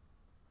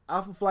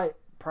 Alpha Flight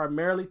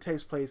primarily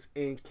takes place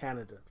in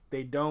Canada.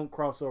 They don't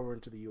cross over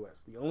into the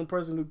U.S. The only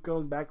person who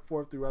comes back and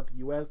forth throughout the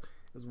U.S.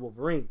 is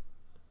Wolverine.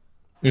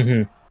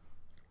 Mm-hmm.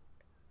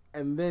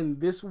 And then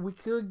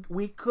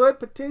we could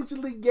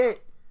potentially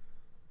get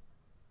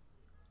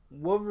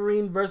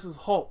Wolverine versus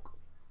Hulk.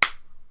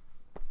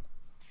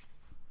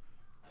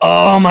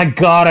 Oh my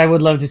god, I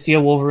would love to see a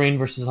Wolverine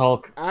versus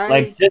Hulk.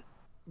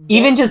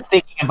 Even just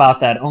thinking about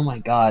that, oh my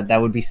god,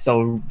 that would be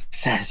so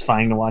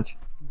satisfying to watch.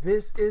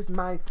 This is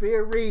my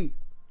theory.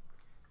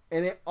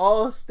 And it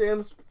all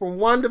stems from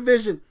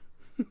WandaVision.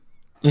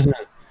 Mhm.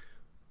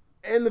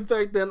 And the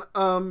fact that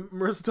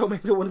Marissa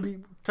Tomei don't want to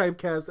be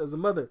typecast as a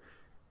mother.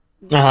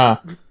 Uh-huh.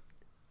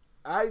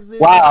 I see.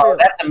 Wow,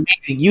 that's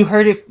amazing. You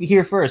heard it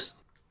here first.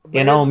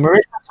 You know,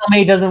 Marissa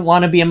Tomei doesn't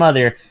want to be a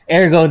mother.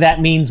 Ergo, that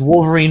means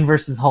Wolverine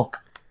versus Hulk.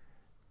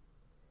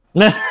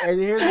 And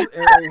here's the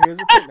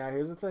thing. Now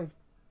here's the thing.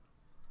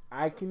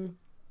 I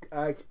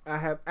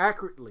have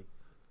accurately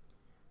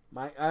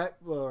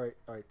all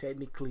right.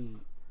 Technically,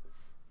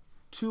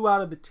 2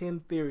 out of the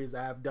 10 theories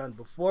I have done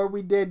before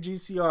we did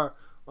GCR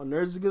on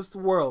Nerds Against the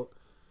World.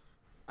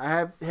 I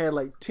have had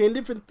like 10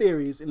 different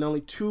theories and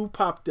only 2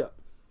 popped up.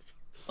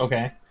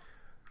 Okay.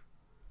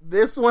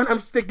 This one I'm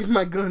sticking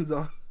my guns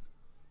on.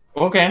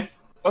 Okay.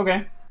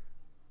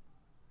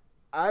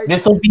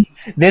 This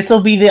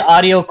will be the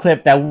audio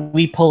clip that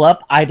we pull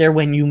up either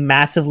when you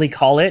massively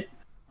call it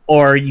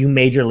or you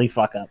majorly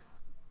fuck up.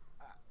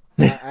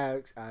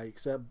 I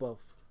accept both.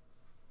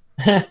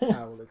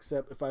 I will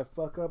accept if I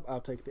fuck up.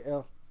 I'll take the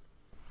L.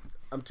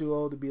 I'm too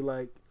old to be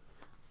like,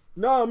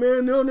 no,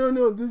 man,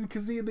 no. This is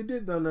because they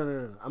did. No.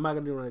 I'm not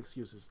gonna do no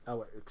excuses. I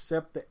will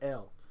accept the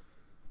L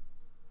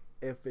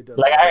if it doesn't.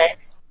 Like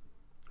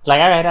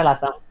all right,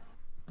 Alasa.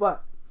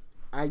 But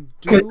I do.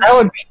 Because that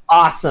would be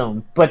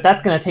awesome, but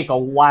that's gonna take a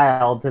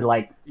while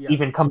to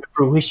even come to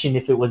fruition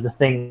if it was a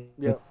thing.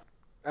 Yeah,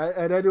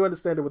 and I do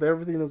understand it with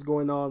everything that's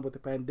going on with the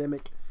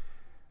pandemic.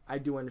 I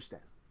do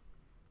understand.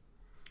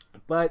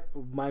 But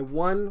my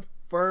one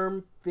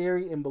firm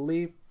theory and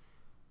belief,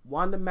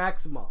 Wanda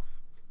Maximoff.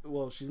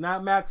 Well, she's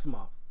not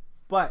Maximoff,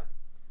 but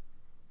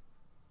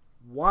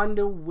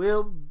Wanda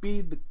will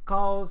be the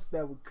cause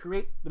that will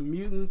create the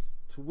mutants,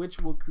 to which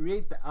will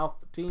create the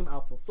Alpha Team,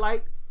 Alpha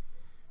Flight,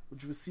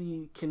 which will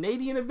see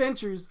Canadian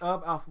adventures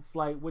of Alpha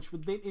Flight, which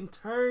would then in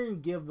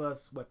turn give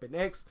us Weapon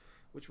X,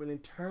 which would in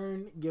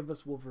turn give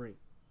us Wolverine.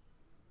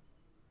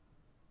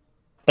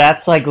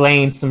 That's like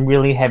laying some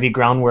really heavy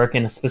groundwork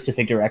in a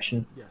specific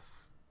direction.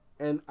 Yes.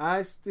 And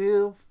I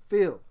still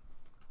feel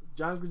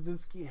John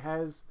Krasinski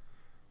has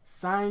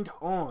signed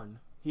on.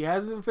 He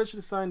hasn't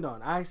officially signed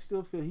on. I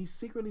still feel he's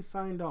secretly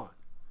signed on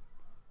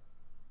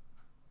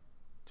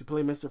to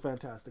play Mr.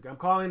 Fantastic. I'm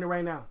calling it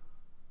right now.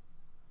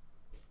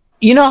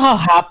 You know how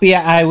happy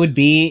I would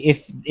be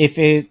if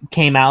it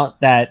came out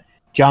that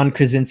John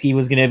Krasinski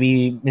was going to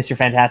be Mr.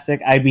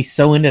 Fantastic? I'd be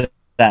so into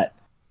that.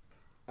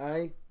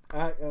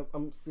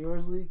 I'm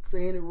seriously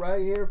saying it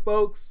right here,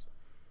 folks.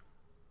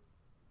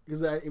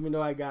 Because even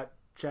though I got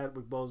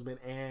Chadwick Boseman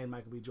and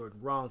Michael B. Jordan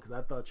wrong, because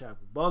I thought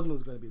Chadwick Boseman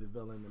was going to be the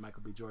villain and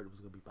Michael B. Jordan was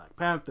going to be Black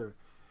Panther.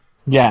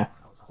 Yeah.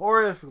 I was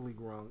horrifically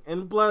wrong.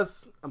 And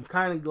plus, I'm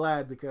kind of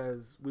glad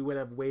because we would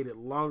have waited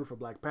longer for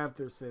Black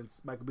Panther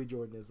since Michael B.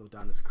 Jordan is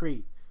Adonis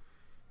Creed.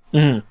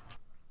 Mm-hmm.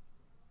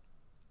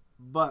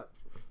 But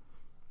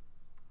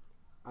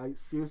I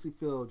seriously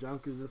feel John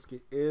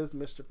Krasinski is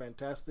Mr.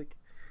 Fantastic.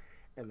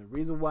 And the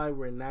reason why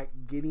we're not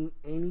getting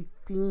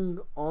anything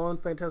on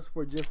Fantastic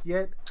Four just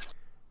yet,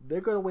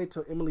 they're going to wait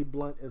till Emily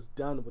Blunt is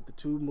done with the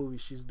 2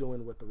 movies she's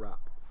doing with The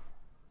Rock.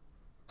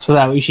 So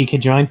that way she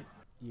could join?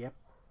 Yep.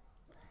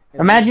 And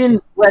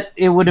imagine what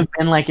it would have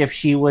been like if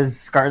she was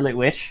Scarlet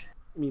Witch.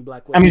 I mean,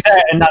 Black Widow. I mean,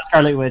 sorry, not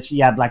Scarlet Witch.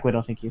 Yeah, Black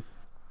Widow, thank you.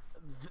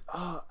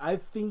 I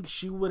think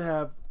she would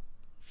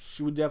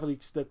definitely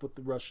stick with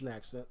the Russian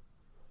accent.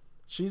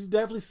 She's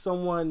definitely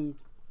someone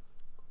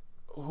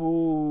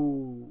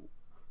who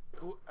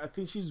I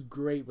think she's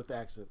great with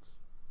accents.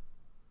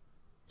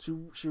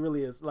 She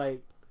really is.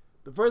 Like,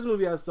 the first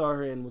movie I saw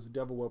her in was The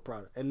Devil Wears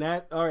Prada. And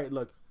that, alright,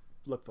 look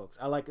folks,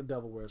 I like The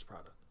Devil Wears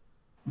Prada.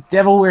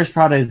 Devil Wears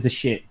Prada is the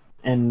shit.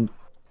 And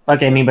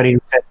fuck anybody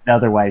who says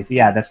otherwise.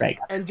 Yeah, that's right.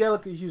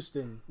 Angelica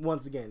Houston,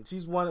 once again.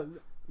 She's one of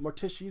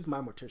Morticia, she's my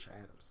Morticia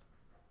Addams.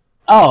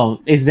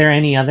 Oh, is there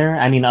any other?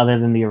 I mean, other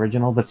than the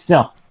original, but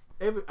still.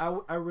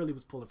 I really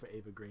was pulling for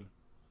Ava Green.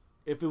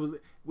 If it was,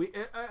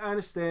 I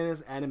understand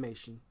it's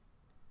animation,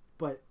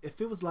 but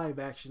if it was live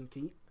action,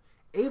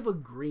 Ava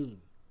Green?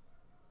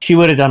 She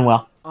would have done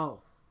well. Oh,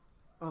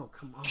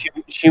 come on.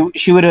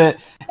 She would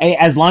have,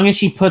 as long as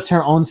she puts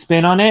her own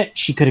spin on it,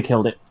 she could have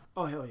killed it.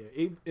 Oh hell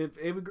yeah! If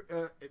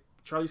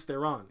Charlize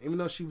Theron, even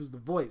though she was the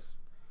voice,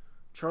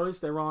 Charlize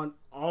Theron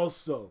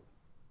also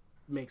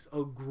makes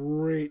a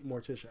great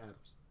Morticia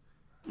Addams.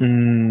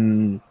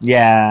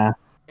 Yeah.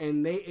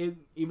 And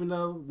even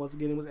though once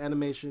again it was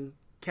animation,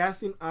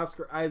 casting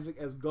Oscar Isaac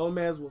as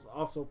Gomez was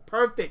also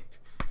perfect.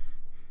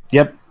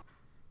 Yep.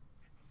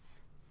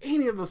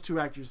 Any of those 2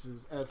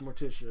 actresses as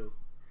Morticia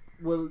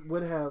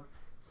would have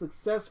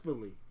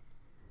successfully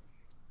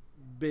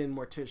been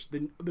Morticia,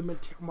 the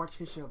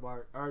Morticia of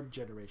our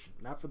generation,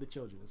 not for the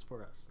children, it's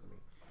for us.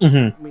 I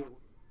mean,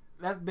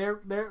 that's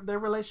their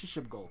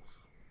relationship goals.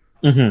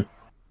 Mm-hmm.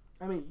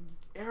 I mean,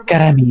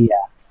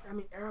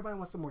 everybody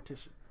wants a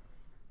Morticia.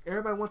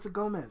 Everybody wants a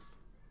Gomez.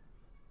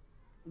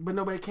 But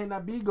nobody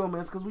cannot be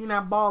Gomez because we're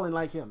not balling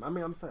like him. I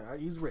mean, I'm sorry.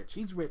 He's rich.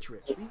 He's rich.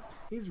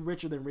 He's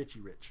richer than Richie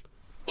Rich.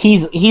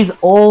 He's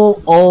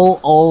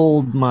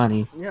old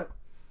money. Yep.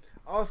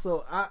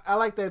 Also, I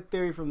like that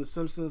theory from The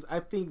Simpsons. I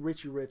think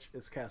Richie Rich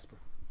is Casper.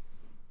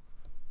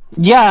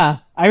 Yeah,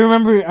 I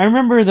remember. I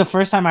remember the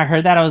first time I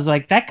heard that, I was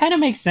like, that kind of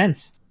makes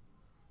sense.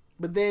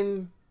 But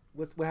then,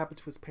 what happened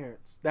to his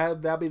parents?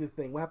 That'll be the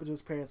thing. What happened to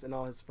his parents and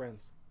all his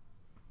friends?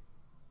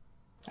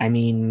 I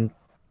mean,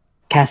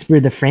 Casper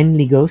the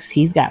Friendly Ghost,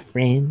 he's got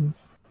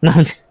friends.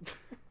 No,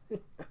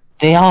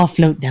 they all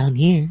float down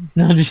here.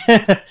 No,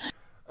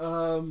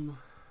 Um,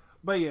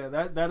 but yeah,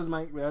 that is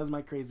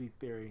my crazy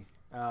theory.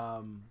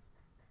 Yeah,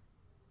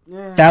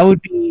 that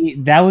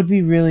would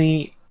be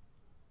really.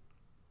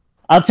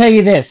 I'll tell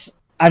you this: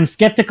 I'm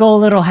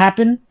skeptical it'll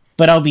happen,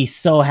 but I'll be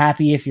so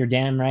happy if you're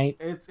damn right.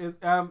 it's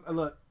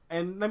look,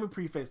 and let me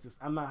preface this: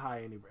 I'm not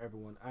high,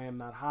 everyone. I am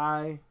not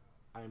high.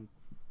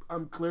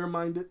 I'm clear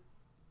minded.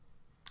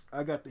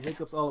 I got the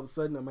hiccups all of a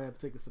sudden. I might have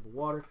to take a sip of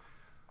water.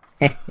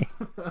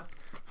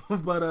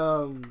 But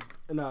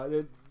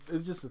no,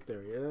 it's just a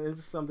theory. It's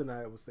just something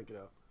I was thinking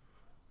of.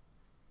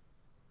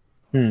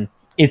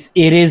 It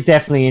is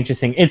definitely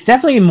interesting. It's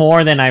definitely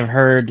more than I've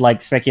heard, like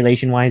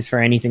speculation wise, for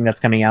anything that's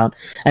coming out.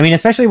 I mean,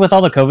 especially with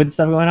all the COVID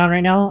stuff going on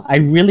right now, I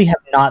really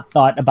have not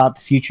thought about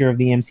the future of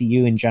the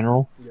MCU in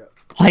general. Yeah.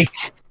 Like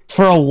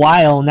for a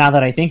while now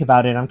that I think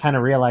about it, I'm kind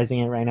of realizing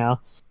it right now,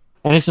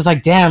 and it's just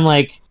like, damn,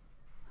 like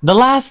the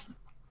last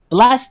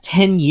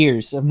 10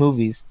 years of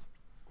movies,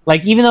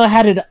 like even though it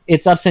had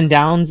its ups and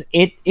downs,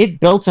 it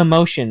built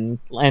emotion,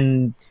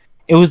 and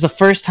it was the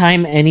first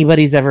time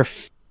anybody's ever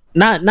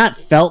not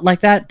felt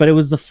like that, but it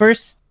was the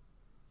first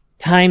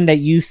time that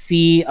you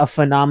see a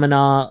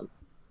phenomena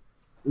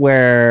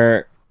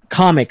where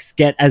comics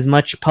get as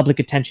much public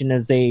attention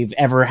as they've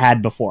ever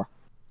had before.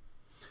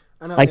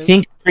 I know. Like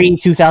think pre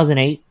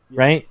 2008, Yeah.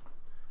 right?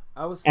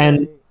 I was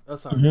And saying. Oh,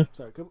 sorry. Mhm.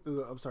 Sorry.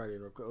 I'm sorry to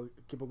interrupt.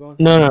 Keep on going.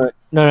 No.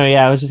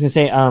 Yeah, I was just gonna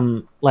say,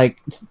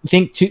 like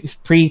think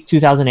pre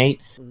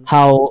 2008, Mhm.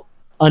 how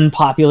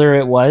unpopular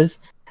it was,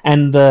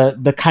 and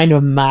the kind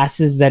of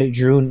masses that it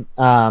drew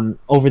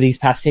over these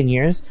past 10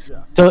 years.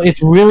 Yeah. So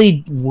it's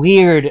really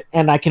weird,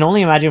 and I can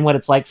only imagine what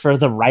it's like for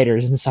the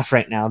writers and stuff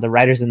right now, the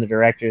writers and the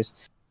directors.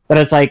 But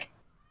it's like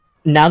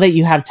now that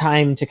you have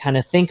time to kind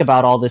of think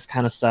about all this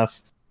kind of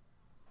stuff,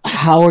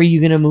 how are you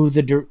gonna move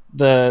the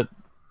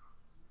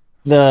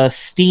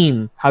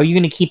steam? How are you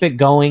gonna keep it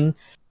going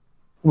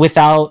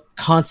without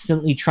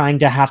constantly trying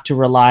to have to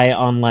rely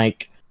on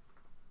like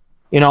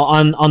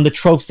on the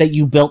tropes that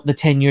you built the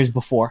 10 years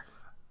before?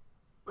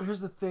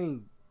 Here's the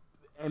thing,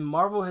 and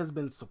Marvel has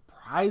been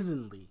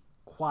surprisingly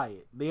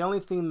quiet. The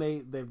only thing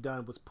they've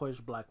done was push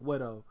Black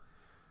Widow,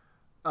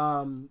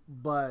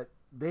 but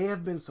they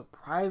have been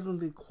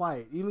surprisingly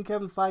quiet. Even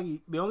Kevin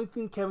Feige, the only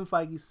thing Kevin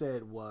Feige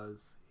said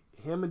was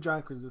him and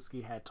John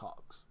Krasinski had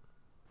talks,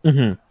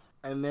 Mm-hmm.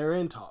 and they're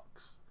in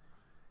talks.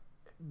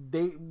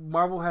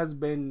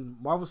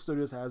 Marvel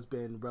Studios has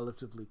been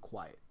relatively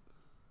quiet.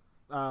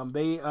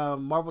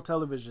 Marvel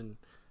Television,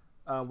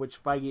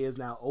 which Feige is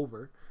now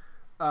over.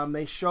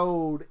 They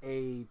showed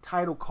a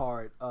title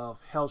card of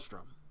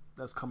Hellstrom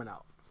that's coming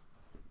out.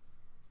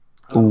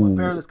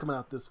 Apparently, it's coming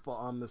out this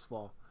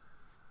fall.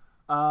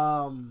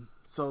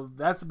 So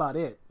that's about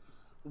it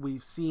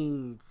we've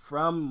seen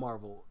from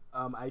Marvel.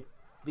 I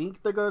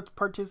think they're going to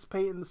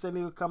participate in the San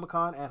Diego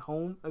Comic-Con at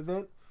home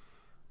event.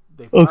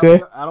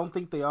 Okay. I don't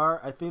think they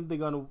are. I think they're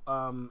going to,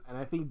 and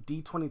I think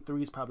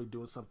D23 is probably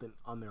doing something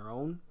on their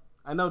own.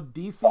 I know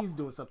DC is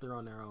doing something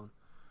on their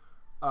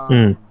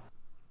own.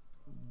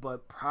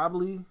 But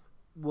probably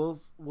we'll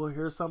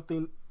hear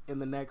something in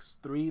the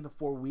next 3 to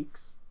 4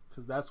 weeks,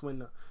 because that's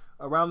when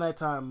around that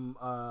time,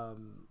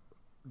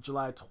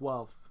 July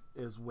 12th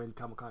is when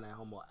Comic-Con at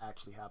home will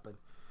actually happen.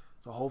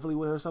 So hopefully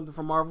we'll hear something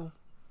from Marvel,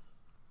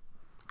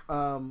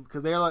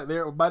 because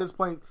they're by this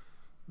point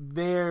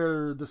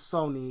they're the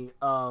Sony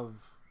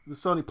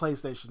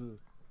PlayStation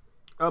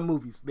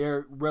movies.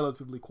 They're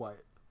relatively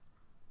quiet.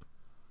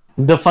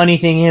 The funny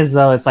thing is,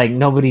 though, it's like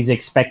nobody's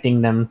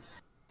expecting them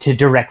to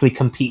directly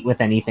compete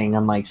with anything,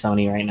 unlike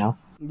Sony right now.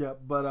 Yeah,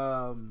 but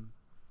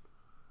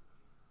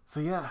so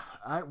yeah,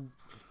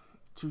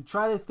 to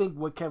try to think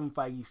what Kevin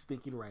Feige's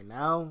thinking right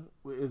now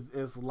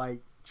is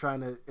like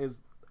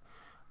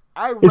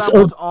I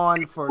rambled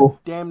on for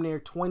damn near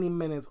 20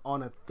 minutes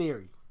on a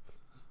theory.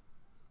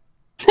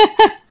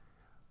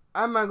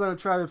 I'm not gonna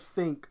try to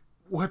think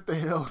what the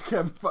hell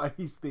Kevin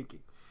Feige's thinking.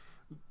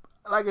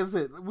 Like I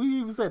said, we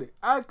even said it.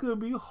 I could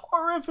be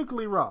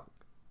horrifically wrong.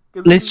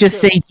 Let's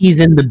just say he's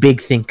in the big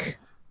think.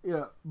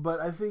 Yeah, but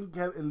I think,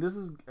 and this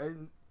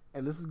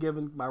is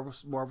giving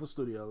Marvel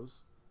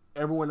Studios,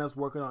 everyone that's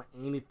working on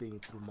anything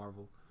through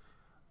Marvel,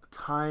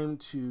 time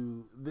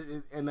to,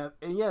 and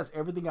yes,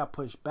 everything got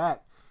pushed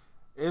back.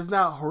 It's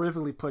not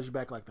horrifically pushed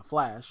back like the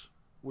Flash,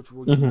 which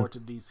we'll get more to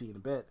DC in a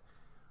bit,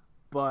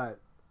 but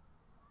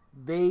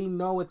they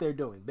know what they're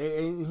doing.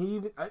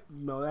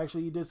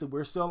 He did say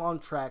we're still on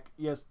track.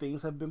 Yes,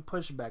 things have been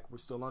pushed back. We're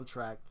still on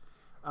track.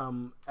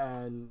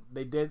 And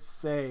they did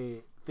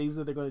say things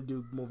that they're going to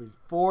do moving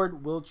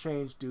forward will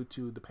change due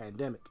to the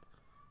pandemic,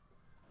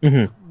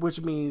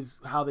 which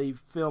means how they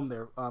film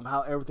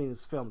how everything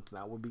is filmed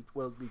now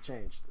will be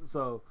changed.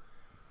 So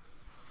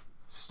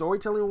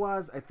storytelling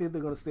wise, I think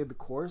they're going to stay the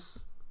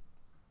course.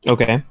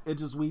 Okay. It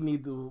just we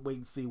need to wait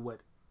and see what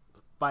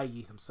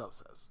Feige himself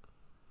says.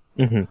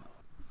 Mm-hmm.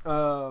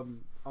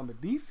 On the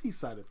DC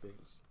side of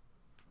things,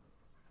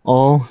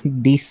 Oh,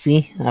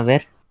 DC. A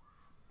ver.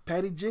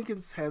 Patty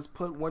Jenkins has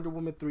put Wonder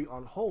Woman 3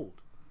 on hold.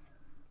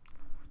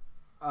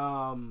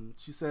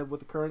 She said with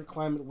the current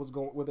climate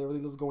with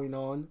everything that's going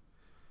on,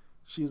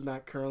 she's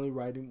not currently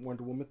writing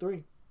Wonder Woman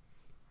 3.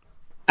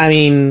 I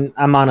mean,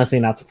 I'm honestly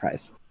not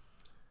surprised.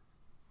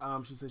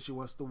 She said she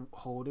wants to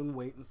hold and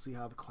wait and see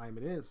how the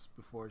climate is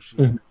before she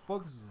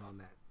focuses on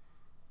that.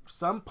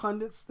 Some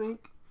pundits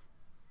think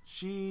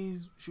she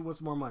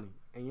wants more money,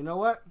 and you know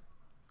what?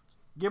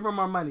 Give her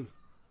more money.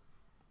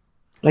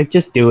 Like,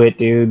 just do it,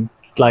 dude.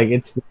 Like,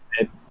 it's.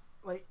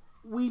 Like,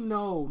 we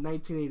know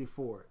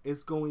 1984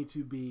 is going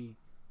to be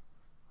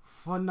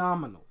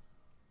phenomenal.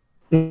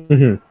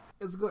 Mm-hmm.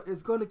 It's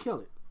going to kill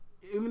it,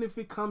 even if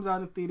it comes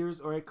out in theaters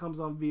or it comes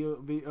on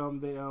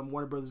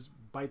Warner Brothers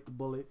bite the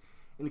bullet,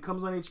 and it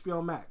comes on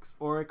HBO Max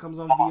or it comes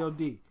on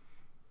VOD.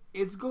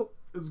 It's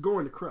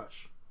going to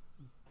crush.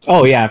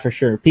 Oh yeah, for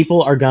sure.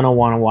 People are gonna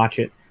want to watch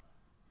it.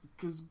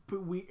 Because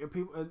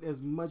people,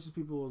 as much as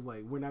people was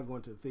like, we're not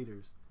going to the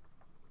theaters.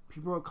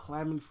 People are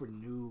clamoring for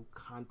new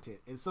content,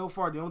 and so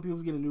far, the only people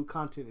who's getting new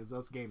content is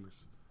us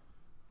gamers.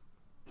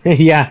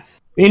 Yeah.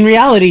 In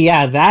reality,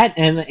 yeah, that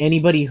and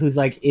anybody who's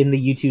like in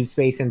the YouTube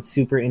space and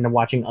super into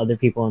watching other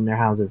people in their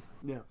houses.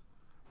 Yeah.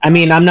 I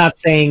mean, I'm not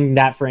saying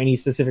that for any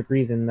specific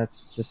reason.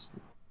 That's just.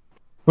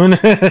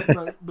 but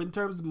in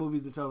terms of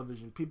movies and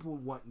television, people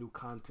want new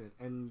content,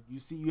 and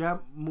you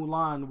have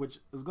Mulan, which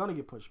is going to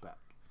get pushed back.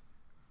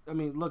 I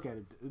mean, look at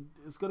it;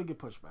 it's going to get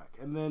pushed back,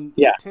 and then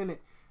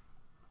Tenet.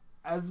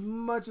 As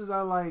much as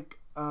I like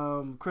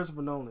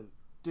Christopher Nolan,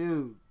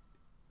 dude,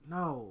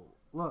 no,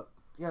 look,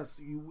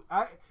 yes,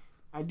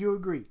 I do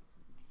agree.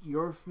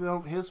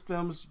 His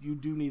films, you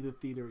do need a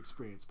theater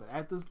experience, but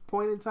at this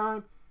point in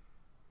time,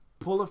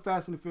 pull a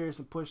Fast and Furious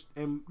and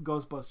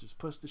Ghostbusters,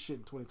 push the shit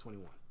in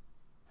 2021.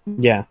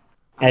 Yeah,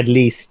 at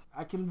least.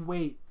 I can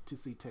wait to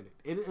see Tenet.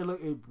 It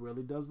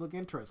really does look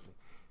interesting.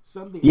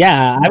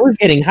 I was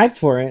getting hyped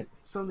for it.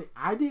 Something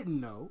I didn't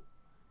know.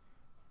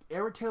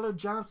 Aaron Taylor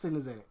Johnson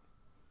is in it.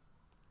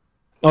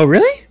 Oh,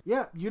 really?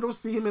 Yeah, you don't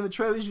see him in the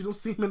trailers. You don't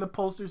see him in the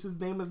posters. His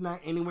name is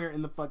not anywhere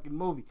in the fucking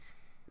movie,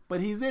 but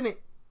he's in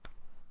it.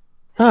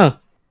 Huh.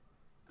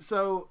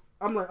 So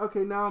I'm like,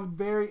 okay, now I'm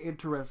very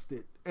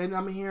interested, and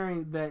I'm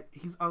hearing that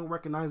he's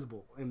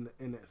unrecognizable in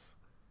this.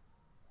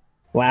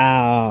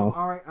 Wow. So,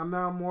 all right, I'm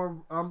now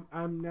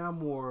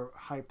more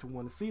hyped to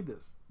want to see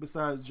this.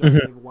 Besides John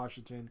David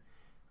Washington,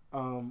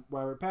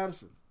 Robert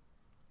Pattinson.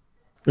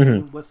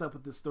 And what's up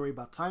with this story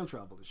about time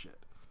travel and shit?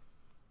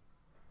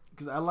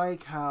 Because I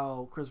like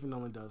how Christopher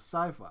Nolan does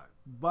sci-fi,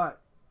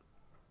 but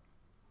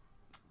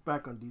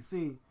back on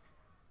DC,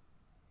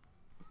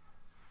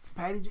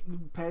 Patty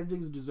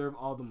Jenkins deserves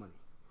all the money,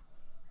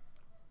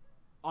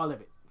 all of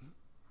it,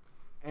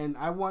 and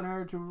I want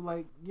her to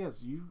write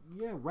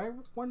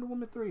Wonder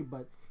Woman 3,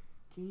 but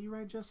can you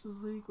write Justice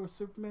League or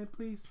Superman,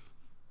 please?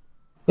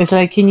 It's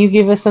like, can you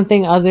give us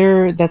something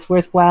other that's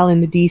worthwhile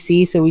in the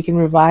DC so we can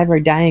revive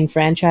our dying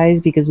franchise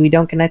because we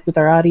don't connect with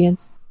our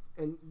audience?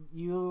 And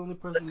you're the only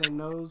person that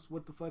knows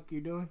what the fuck you're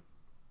doing?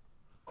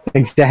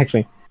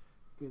 Exactly.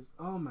 Because,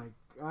 oh my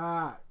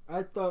god,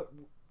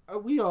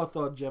 we all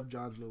thought Jeff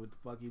Johns knew what the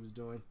fuck he was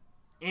doing.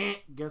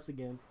 Guess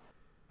again.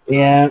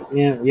 Yeah.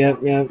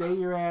 Stay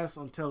your ass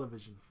on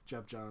television,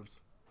 Jeff Johns.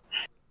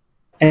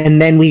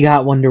 And then we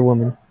got Wonder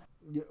Woman.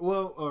 Yeah,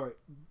 well, all right.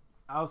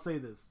 I'll say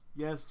this.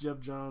 Yes, Jeff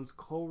Johns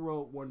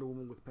co-wrote Wonder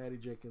Woman with Patty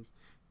Jenkins.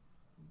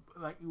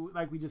 Like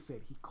we just said,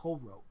 he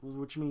co-wrote,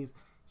 which means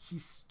she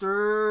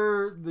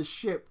stirred the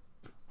ship.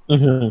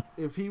 Mm-hmm.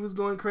 If he was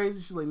going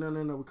crazy, she's like, no,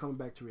 we're coming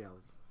back to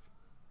reality.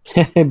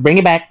 Bring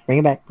it back.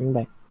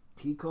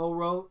 He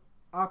co-wrote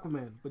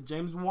Aquaman, but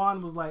James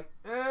Wan was like,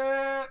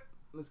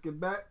 let's get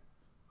back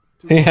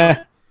to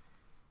reality.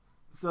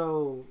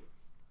 So,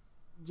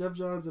 Jeff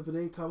Johns, if it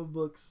ain't comic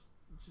books,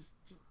 just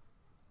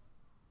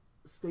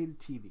stay to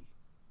TV.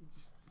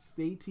 Just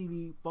stay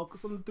TV.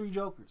 Focus on the 3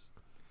 Jokers.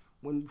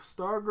 When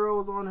Stargirl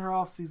is on her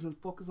off season,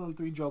 focus on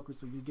 3 Jokers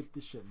so you get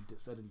this shit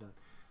said and done.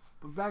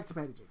 But back to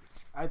Patty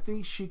Jenkins. I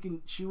think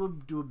she will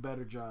do a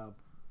better job.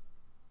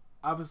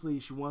 Obviously,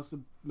 she wants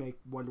to make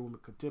Wonder Woman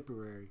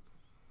contemporary,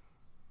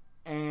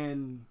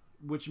 and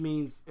which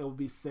means it will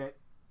be set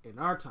in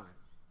our time.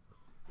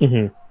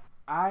 Mm-hmm.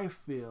 I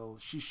feel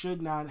she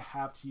should not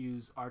have to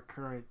use our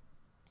current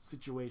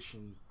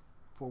situation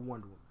for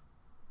Wonder Woman,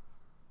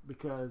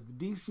 because the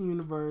DC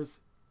universe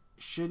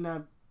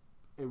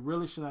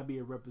really should not be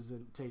a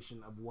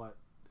representation of what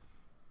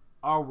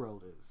our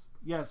world is.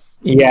 Yes.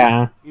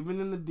 Yeah. Even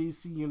in the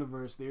DC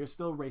universe, there is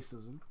still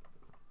racism.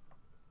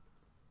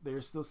 There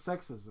is still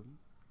sexism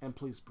and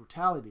police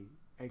brutality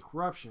and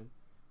corruption.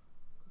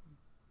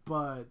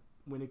 But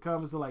when it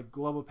comes to like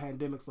global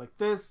pandemics like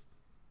this,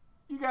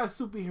 you got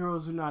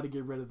superheroes who know how to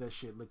get rid of that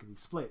shit lickety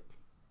split.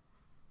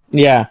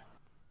 Yeah.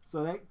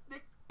 So that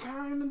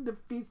kind of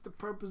defeats the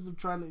purpose of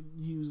trying to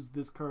use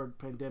this current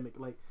pandemic.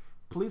 Like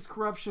police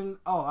corruption,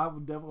 I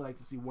would definitely like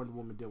to see Wonder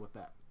Woman deal with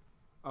that.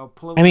 a I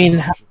political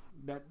mean, corruption.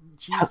 That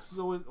she's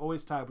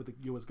always tied with the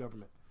U.S.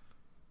 government.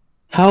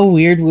 how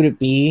weird would it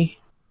be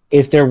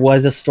if there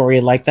was a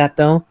story like that,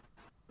 though,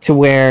 to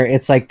where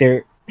it's like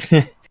there.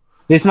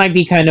 This might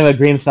be kind of a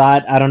grim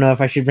thought. I don't know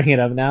if I should bring it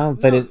up now,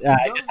 but No,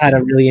 I just had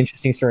a really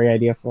interesting story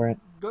idea for it.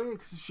 Go ahead,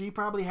 because she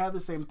probably had the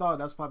same thought.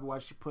 That's probably why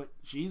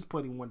she's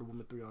putting Wonder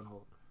Woman 3 on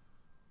hold.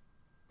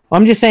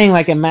 I'm just saying,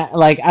 like,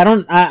 I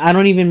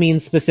don't even mean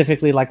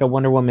specifically like a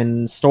Wonder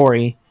Woman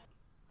story.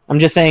 I'm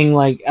just saying,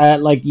 like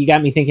you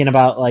got me thinking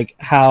about like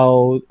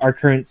how our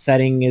current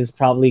setting is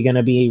probably going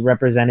to be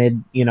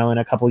represented, in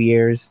a couple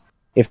years,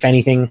 if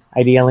anything,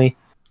 ideally.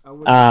 I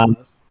wouldn't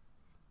be surprised.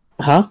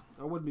 Huh?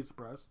 I wouldn't be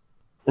surprised.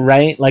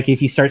 Right? Like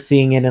if you start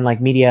seeing it in like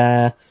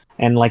media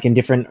and like in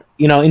different,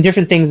 in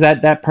different things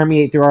that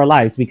permeate through our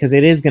lives, because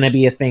it is going to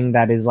be a thing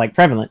that is like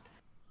prevalent.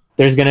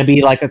 There's going to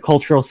be like a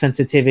cultural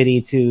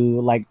sensitivity to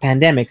like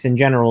pandemics in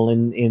general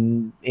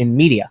in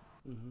media.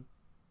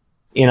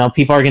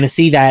 People are going to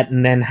see that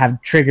and then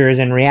have triggers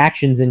and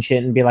reactions and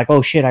shit and be like,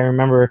 oh shit, I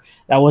remember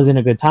that wasn't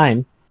a good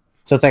time.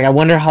 So it's like, I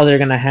wonder how they're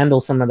going to handle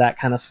some of that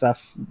kind of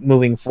stuff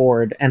moving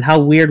forward. And how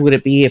weird would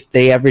it be if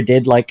they ever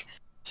did like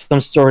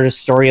some sort of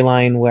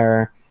storyline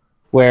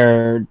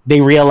where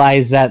they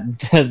realize that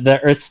the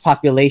Earth's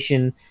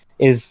population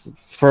is,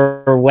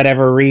 for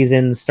whatever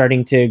reason,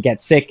 starting to get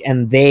sick,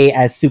 and they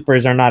as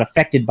supers are not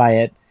affected by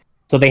it.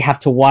 So they have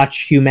to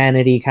watch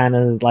humanity kind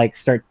of like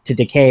start to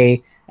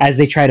decay as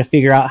they try to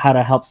figure out how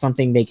to help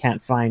something they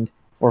can't find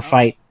or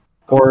fight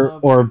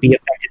or be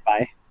affected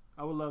by.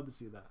 I would love to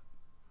see that.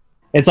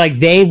 It's like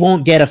they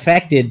won't get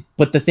affected,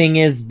 but the thing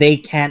is they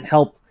can't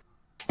help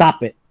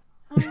stop it.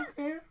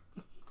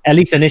 At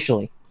least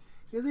initially.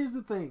 Because here's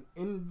the thing.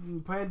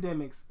 In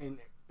pandemics, and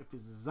if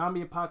it's a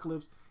zombie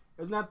apocalypse,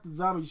 it's not the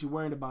zombies you're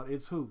worrying about,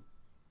 it's who?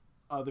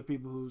 Other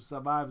people who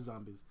survive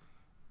zombies.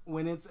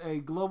 When it's a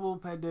global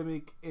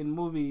pandemic in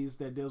movies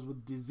that deals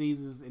with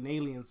diseases and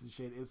aliens and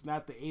shit, it's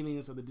not the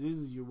aliens or the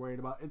diseases you're worried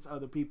about, it's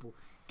other people.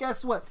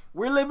 Guess what?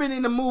 We're living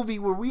in a movie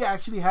where we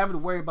actually having to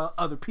worry about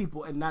other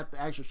people and not the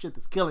actual shit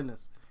that's killing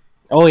us.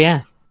 Oh,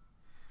 yeah.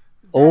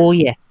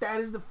 That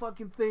is the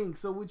fucking thing.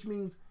 So, which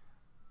means,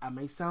 I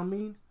may sound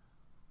mean,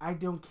 I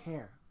don't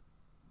care.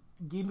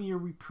 Give me a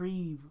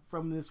reprieve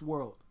from this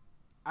world.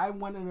 I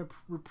want a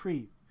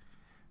reprieve.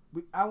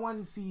 I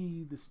want to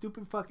see the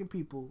stupid fucking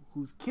people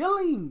who's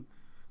killing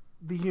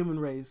the human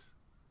race,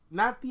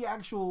 not the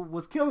actual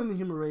was killing the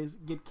human race,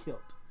 get killed.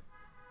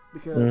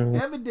 Because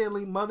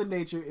evidently Mother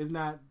Nature is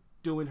not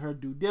doing her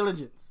due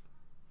diligence.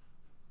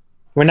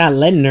 We're not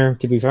letting her,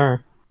 to be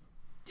fair.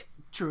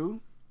 True.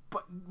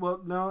 But,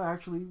 well, no,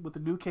 actually, with the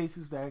new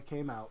cases that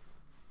came out,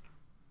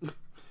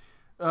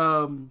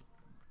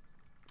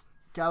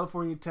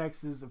 California,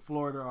 Texas, and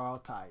Florida are all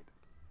tied.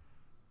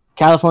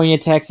 California,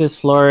 Texas,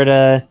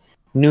 Florida,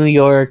 New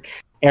York,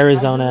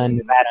 Arizona, and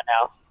Nevada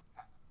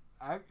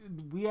now.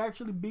 We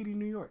actually beating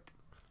New York.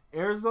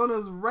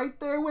 Arizona's right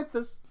there with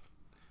us.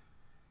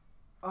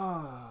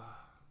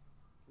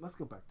 Let's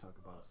go back to talk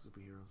about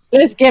superheroes.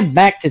 Let's get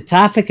back to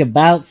topic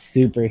about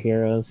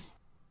superheroes.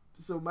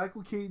 So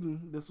Michael Keaton,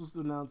 this was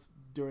announced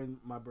during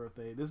my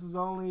birthday. This is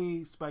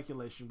only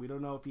speculation. We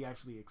don't know if he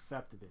actually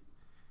accepted it.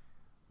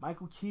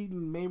 Michael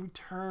Keaton may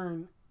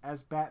return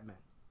as Batman.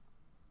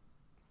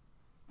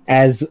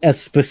 As a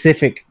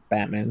specific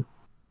Batman.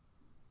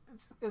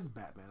 It's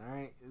Batman, all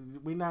right.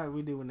 We're not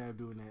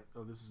doing that.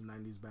 Oh, this is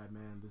 '90s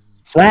Batman. This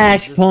is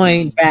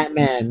Flashpoint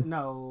Batman.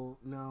 No,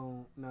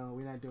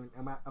 we're not doing.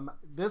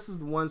 This is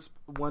the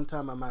one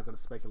time I'm not going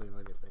to speculate on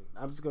anything.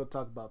 I'm just going to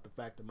talk about the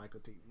fact that Michael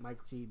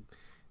Keaton.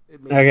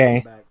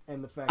 Okay. Back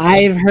and the fact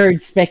I've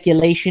heard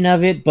speculation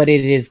of it, but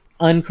it is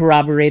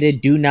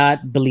uncorroborated. Do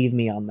not believe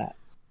me on that.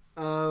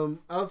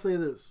 I'll say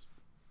this: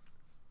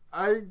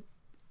 I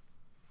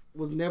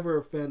was never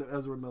a fan of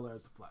Ezra Miller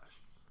as the Flash.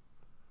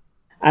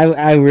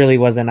 I really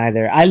wasn't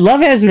either. I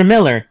love Ezra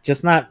Miller,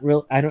 just not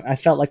real. I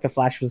felt like the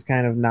Flash was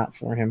kind of not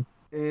for him.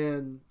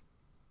 And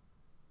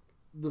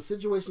the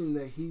situation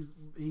that he's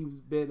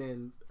been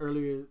in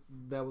earlier,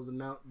 that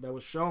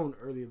was shown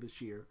earlier this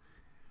year.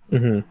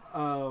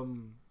 Mm-hmm.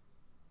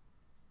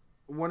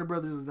 Warner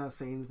Brothers is not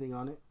saying anything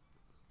on it.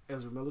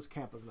 Ezra Miller's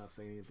camp is not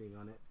saying anything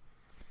on it.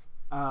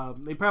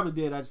 They probably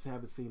did. I just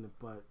haven't seen it,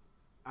 but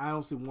I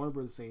don't see Warner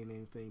Brothers saying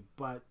anything.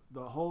 But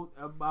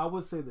I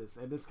would say this,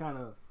 and it's kind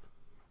of.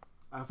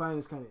 I find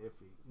this kind of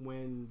iffy.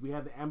 When we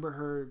had the Amber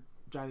Heard,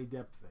 Johnny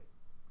Depp thing.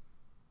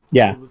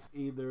 Yeah. It was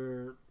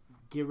either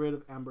get rid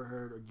of Amber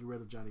Heard or get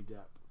rid of Johnny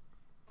Depp.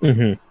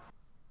 Mm-hmm.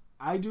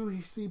 I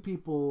do see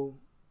people,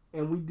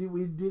 and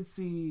we did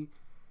see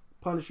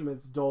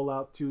punishments dole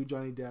out to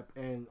Johnny Depp,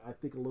 and I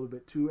think a little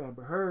bit to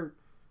Amber Heard.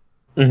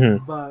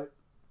 Mm-hmm. But,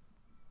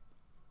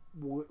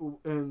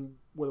 and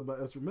what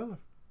about Ezra Miller?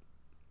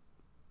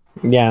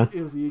 Yeah.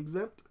 Is he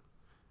exempt?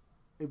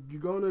 If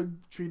you're gonna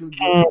treat him,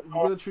 you're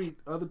gonna treat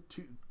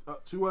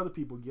two other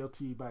people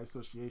guilty by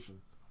association.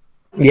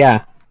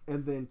 Yeah.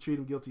 And then treat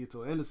him guilty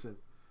until innocent.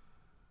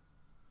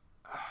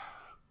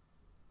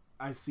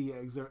 I see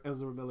Ezra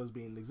Miller as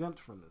being exempt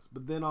from this.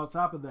 But then on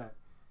top of that,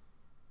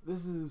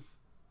 this is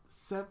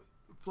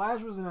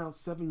Flash was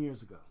announced 7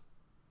 years ago.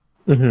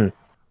 Mm-hmm.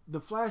 The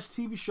Flash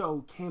TV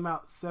show came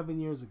out 7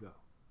 years ago.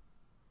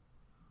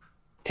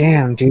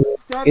 Damn, dude.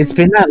 7 It's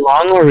been that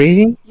long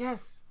already?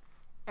 Yes.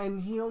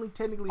 And he only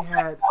technically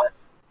had...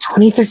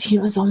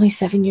 2013 was only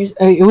 7 years...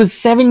 it was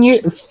 7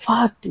 years...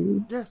 Fuck,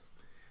 dude. Yes.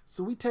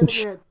 So we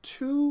technically had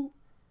 2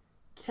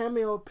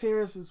 cameo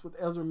appearances with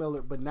Ezra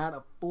Miller, but not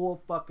a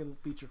full fucking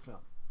feature film.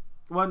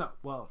 Well, no.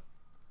 Well,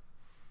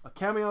 a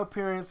cameo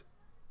appearance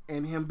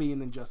and him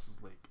being in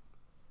Justice League.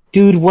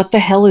 Dude, what the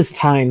hell is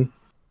time?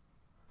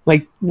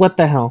 Like, what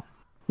the hell?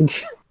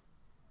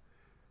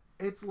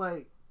 It's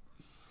like...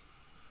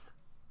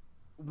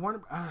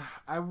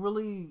 I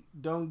really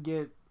don't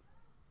get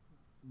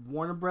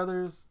Warner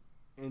Brothers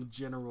in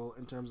general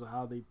in terms of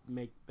how they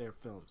make their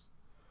films.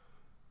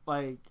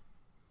 Like,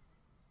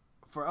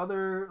 for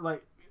other,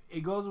 like,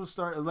 it goes with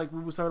like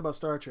we were talking about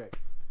Star Trek.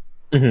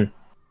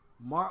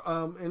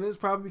 Mm-hmm. And it's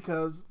probably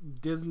because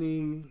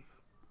Disney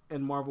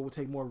and Marvel will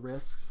take more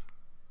risks.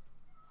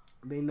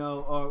 They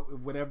know,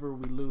 whatever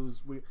we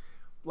lose,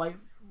 the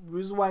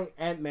reason why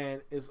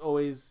Ant-Man is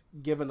always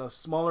given a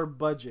smaller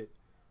budget.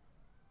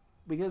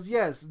 Because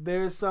yes,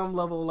 there's some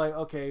level like,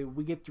 okay,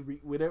 we get to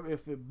whatever.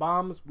 If it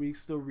bombs, we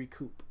still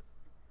recoup.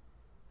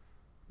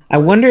 I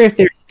wonder if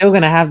they're still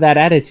going to have that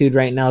attitude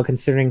right now,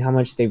 considering how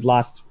much they've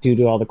lost due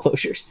to all the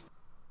closures.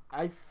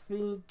 I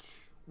think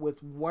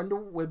with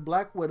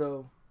Black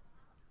Widow,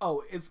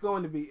 it's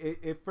going to be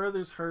it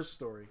furthers her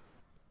story,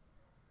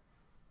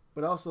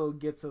 but also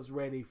gets us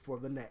ready for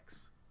the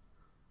next.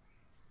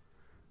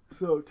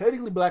 So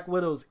technically, Black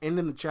Widow's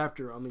ending the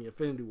chapter on the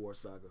Infinity War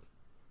saga,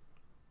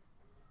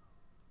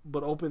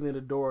 but opening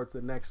the door to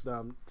the next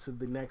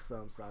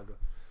saga.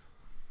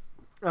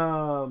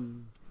 Oh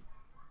man,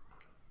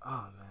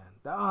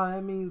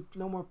 that means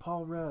no more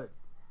Paul Rudd.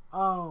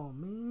 Oh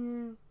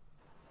man.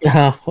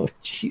 Oh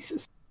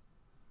Jesus.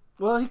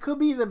 Well, he could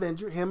be an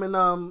Avenger. Him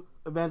and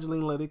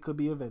Evangeline Lilly could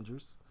be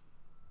Avengers.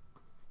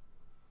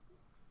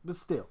 But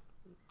still,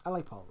 I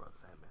like Paul Rudd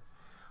as Ant-Man.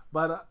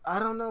 But I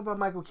don't know about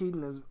Michael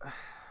Keaton.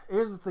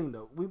 Here's the thing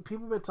though,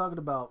 people have been talking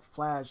about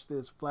Flash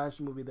this, Flash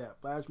movie that,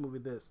 Flash movie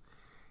this.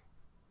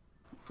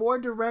 4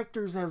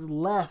 directors has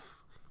left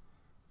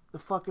the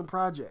fucking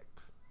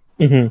project.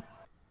 Mm-hmm.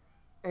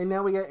 And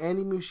now we got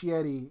Andy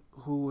Muschietti,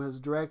 who has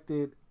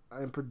directed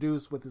and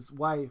produced with his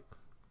wife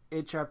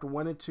It Chapter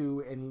 1 and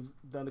 2, and he's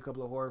done a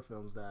couple of horror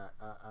films that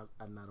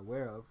I'm not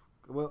aware of.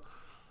 Well,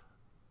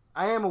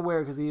 I am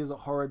aware because he is a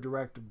horror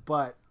director,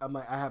 but I'm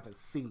like, I haven't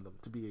seen them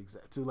to be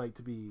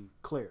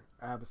clear.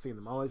 I haven't seen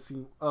them. All I've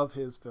seen of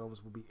his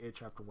films will be It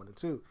Chapter 1 and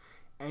 2.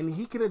 And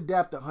he can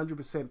adapt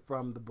 100%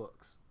 from the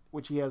books,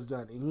 which he has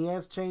done. And he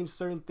has changed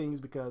certain things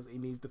because it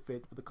needs to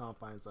fit with the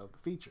confines of the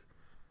feature.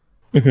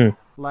 Mm-hmm.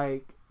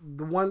 Like,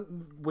 the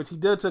one which he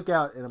took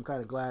out, and I'm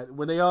kind of glad,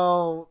 when they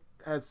all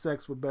had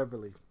sex with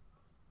Beverly.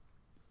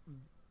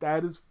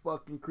 That is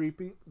fucking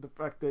creepy. The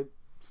fact that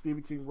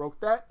Stephen King wrote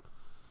that.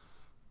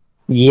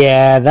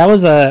 Yeah, that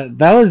was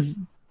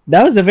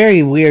a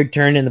very weird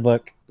turn in the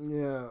book.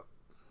 Yeah.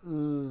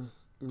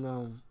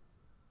 No.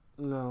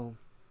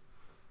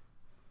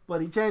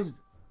 But he changed it.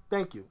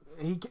 Thank you.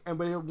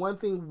 But one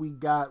thing we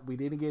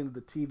didn't get into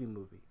the TV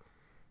movie.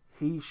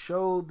 He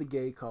showed the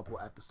gay couple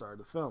at the start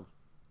of the film.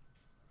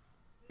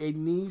 It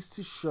needs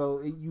to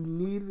show. You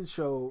need to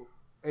show,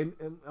 and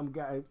I'm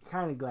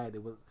kind of glad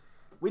it was.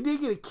 We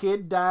did get a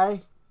kid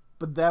die,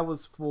 but that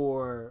was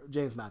for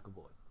James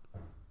McAvoy.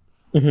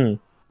 Mm-hmm.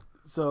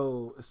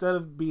 So instead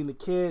of being a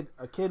kid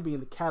being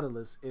the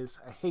catalyst, is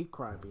a hate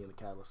crime being the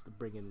catalyst to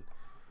bring in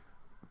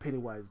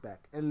Pennywise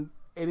back, and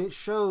it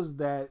shows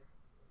that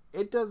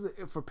it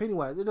doesn't for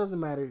Pennywise. It doesn't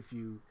matter if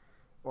you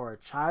are a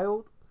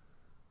child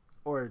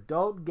or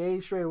adult, gay,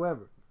 straight,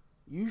 whatever.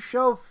 You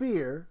show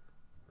fear,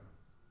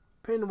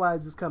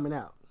 Pennywise is coming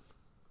out.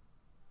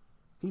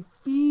 He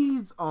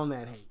feeds on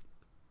that hate.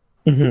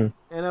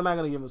 Mm-hmm. And I'm not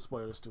gonna give him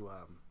spoilers to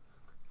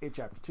It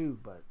Chapter 2,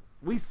 but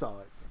we saw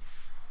it.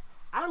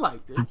 I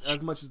liked it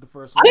as much as the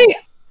first one.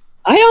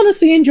 I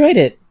honestly enjoyed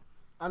it.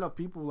 I know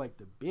people like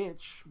the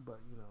bitch,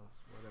 but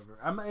it's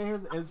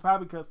whatever. It's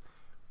probably because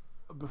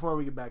before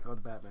we get back on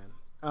Batman,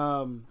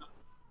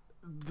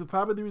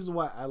 probably the reason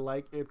why I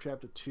like It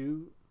Chapter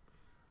 2,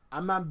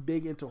 I'm not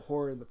big into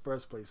horror in the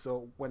first place.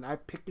 So when I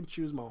pick and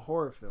choose my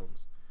horror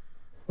films,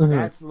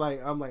 that's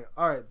like I'm like,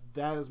 all right,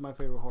 that is my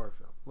favorite horror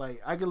film.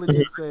 Like I can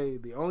legit say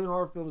the only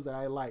horror films that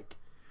I like: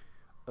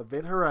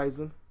 Event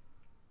Horizon,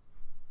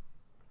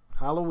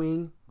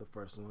 Halloween, the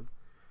first one,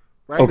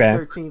 Friday the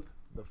 13th,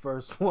 the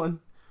first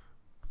one,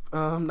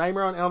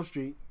 Nightmare on Elm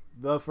Street,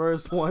 the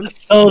first one.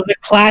 So the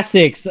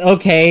classics,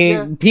 okay.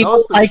 Yeah,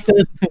 people like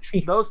those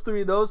movies. Those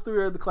three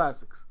are the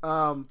classics.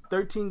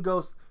 13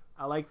 Ghosts.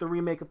 I like the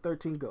remake of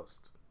 13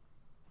 Ghosts.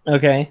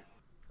 Okay.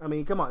 I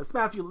mean, come on, it's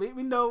Matthew.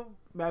 We know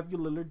Matthew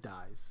Lillard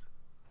dies.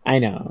 I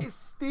know. It's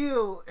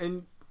still,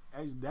 and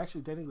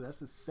actually, technically, that's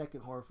his second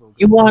horror film.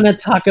 You want to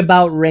talk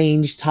about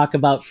range? Talk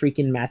about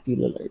freaking Matthew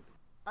Lillard.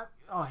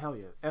 Oh hell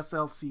yeah!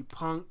 SLC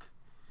Punk,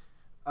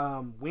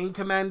 Wing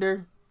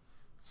Commander,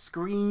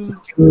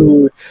 Scream,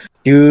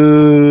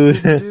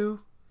 dude.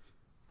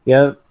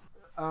 Yep.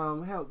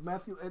 Hell,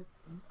 Matthew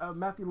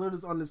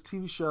Lillard's on this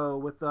TV show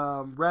with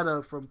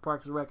Retta from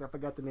Parks and Rec. I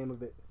forgot the name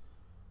of it.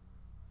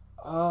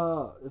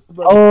 It's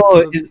about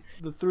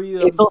the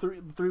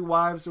three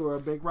wives who are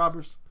bank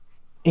robbers.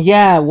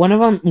 Yeah, one of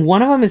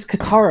them is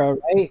Katara,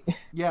 right?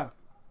 Yeah.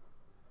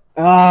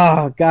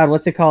 Oh God,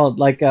 what's it called?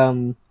 Like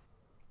I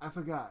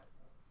forgot,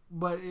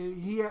 but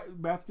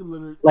Matthew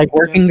Lillard, like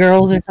Working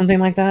Girls or something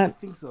like that. I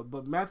think so,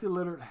 but Matthew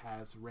Lillard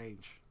has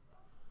range.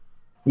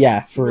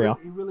 Yeah, for real.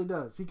 He really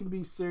does. He can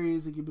be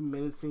serious. He can be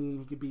menacing.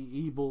 He can be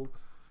evil.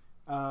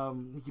 He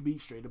can be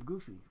straight up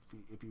goofy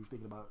if you're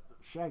thinking about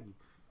Shaggy.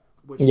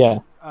 Yeah.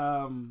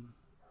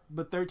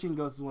 But 13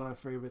 Ghosts is one of my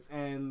favorites,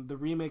 and the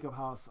remake of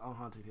House on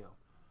Haunted Hill.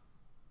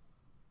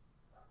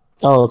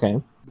 Oh,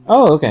 okay.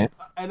 Oh, okay.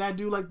 And I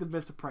do like the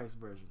Vincent Price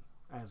version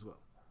as well.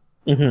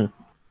 Mm-hmm.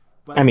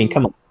 But I mean,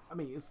 come on. I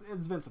mean, it's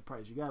Vincent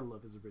Price. You gotta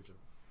love his original.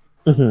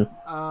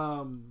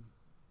 Mm-hmm.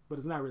 But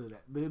it's not really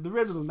that. The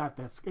original is not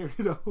that scary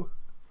though.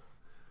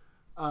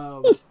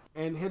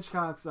 And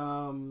Hitchcock's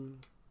oh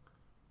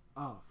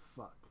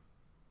fuck,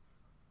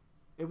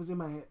 it was in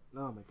my head.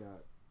 Oh my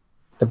god.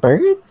 The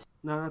Birds?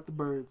 No, not the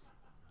Birds.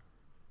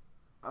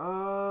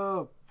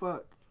 Oh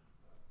fuck.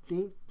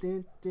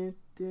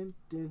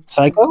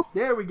 Psycho?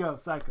 There we go,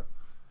 Psycho.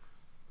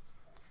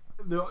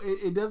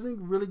 It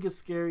doesn't really get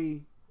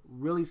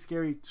really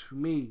scary to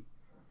me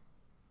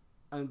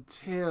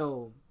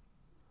until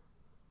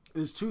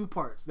there's two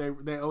parts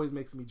that always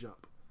makes me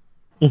jump.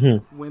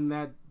 Mm-hmm. When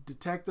that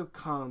detective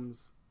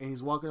comes and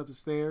he's walking up the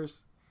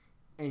stairs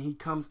and he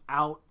comes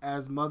out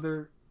as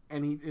Mother,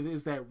 and it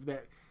is that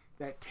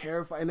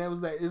terrifying,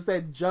 and it's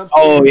that jump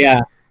scare. Oh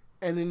yeah.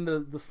 And then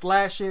the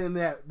slashing and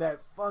that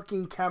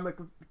fucking camera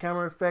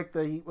effect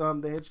that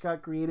the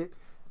Hitchcock created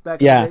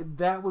back in the day,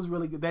 that was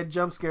really good. That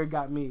jump scare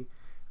got me.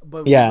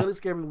 But what really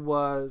scared me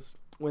was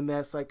when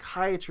that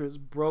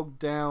psychiatrist broke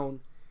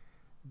down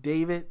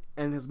David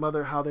and his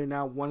mother, how they're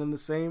now one and the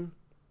same.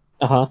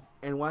 Uh-huh.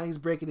 And while he's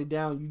breaking it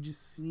down, you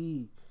just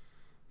see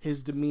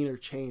his demeanor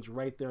change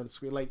right there on the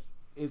screen. Like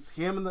it's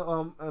him and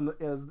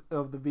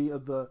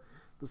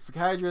the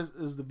psychiatrist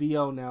is the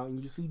VO now,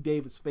 and you see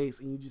David's face,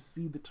 and you just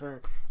see the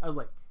turn. I was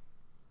like,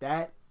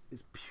 that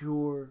is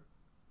pure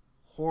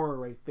horror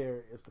right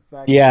there. It's the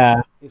fact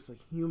that it's a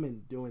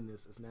human doing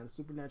this. It's not a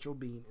supernatural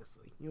being. It's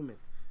a human.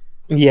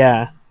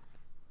 Yeah.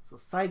 So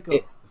Psycho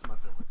is my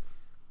favorite.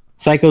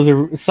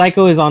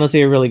 Psycho is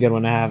honestly a really good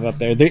one to have up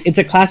there. It's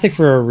a classic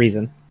for a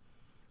reason.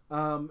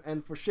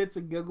 And for shits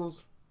and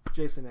giggles,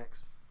 Jason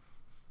X.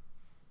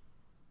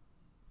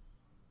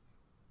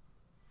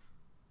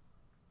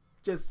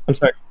 I'm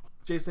sorry.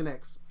 Jason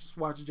X. Just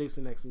watch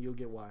Jason X and you'll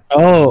get why.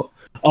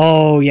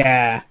 Oh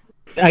yeah.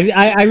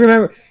 I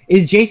remember.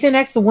 Is Jason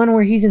X the one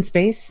where he's in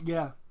space?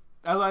 Yeah.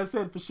 As I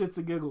said, for shits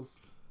and giggles.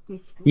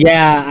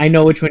 Yeah, I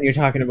know which one you're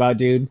talking about,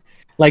 dude.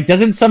 Like,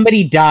 doesn't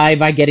somebody die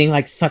by getting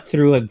like sucked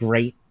through a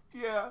grate?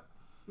 Yeah.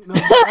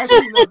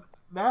 Actually, no,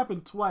 that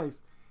happened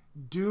twice.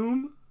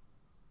 Doom,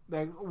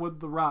 with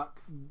The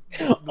Rock.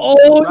 The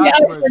Rock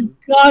version.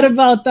 I forgot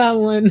about that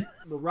one.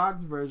 The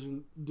Rock's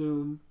version,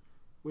 Doom,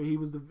 where he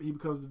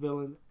becomes the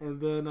villain,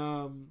 and then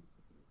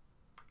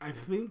I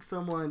think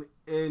someone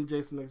in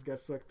Jason X got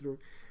sucked through.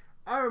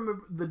 I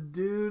remember the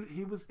dude.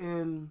 He was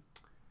in.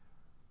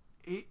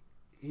 He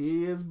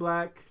is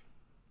black.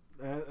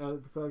 I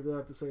have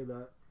to say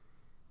that.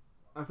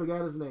 I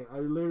forgot his name. I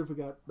literally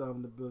forgot the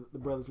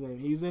brother's name.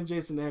 He's in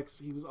Jason X.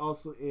 He was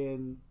also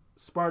in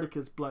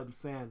Spartacus: Blood and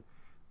Sand,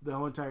 the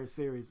whole entire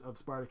series of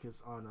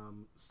Spartacus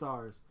on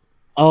Starz.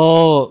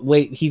 Oh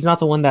wait, he's not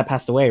the one that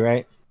passed away,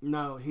 right?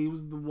 No, he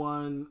was the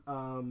one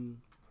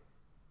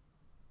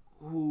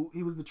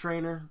he was the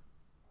trainer,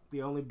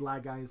 the only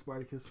black guy in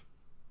Spartacus.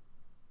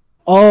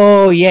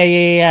 Oh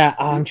yeah.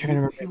 Oh, I'm trying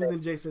to remember. He was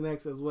in Jason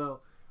X as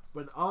well,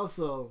 but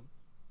also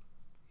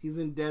he's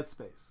in Dead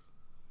Space.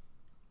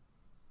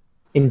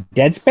 In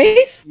Dead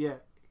Space? Yeah,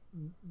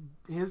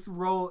 his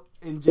role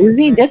in Jason. Was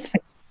he in Dead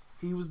Space?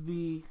 He was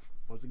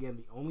once again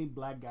the only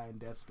black guy in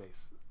Dead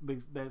Space.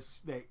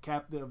 That's that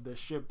captain of the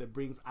ship that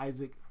brings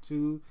Isaac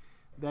to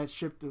that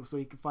ship so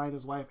he can find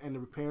his wife and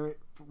to repair it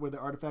where the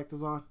artifact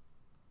is on.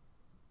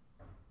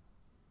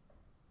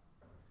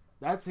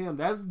 That's him.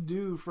 That's the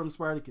dude from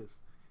Spartacus.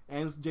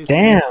 And it's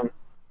Jason.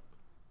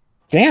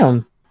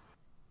 Damn.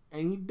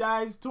 And he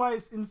dies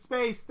twice in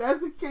space. That's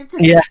the kicker.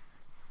 Yeah.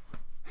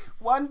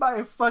 One by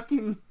a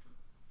fucking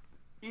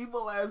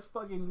evil ass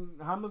fucking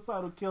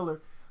homicidal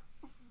killer.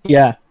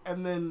 Yeah.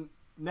 And then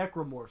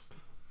Necromorphs.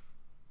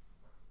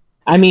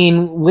 I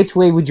mean, which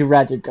way would you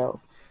rather go?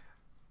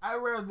 I'd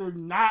rather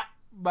not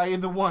by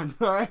either one,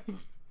 alright?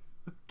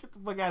 Get the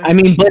fuck out of here. I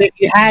mean, but if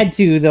you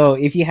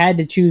had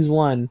to choose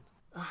one.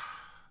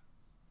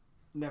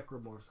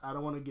 Necromorphs. I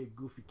don't want to get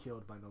Goofy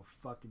killed by no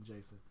fucking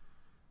Jason.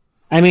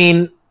 I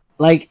mean,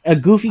 like a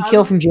Goofy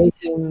kill from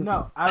Jason.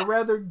 No, I'd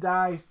rather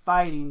die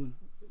fighting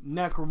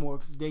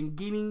Necromorphs than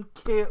getting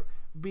killed.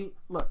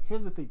 Look,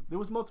 here's the thing. There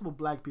was multiple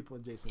black people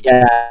in Jason.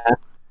 Yeah.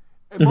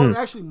 And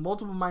actually,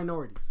 multiple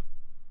minorities.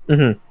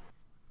 Mm-hmm.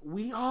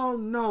 We all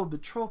know the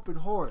trope in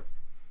horror.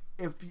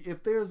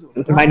 if there's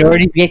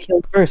minorities get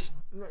killed first.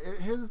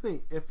 Here's the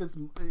thing: if it's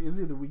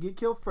either we get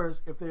killed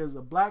first, if there's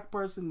a black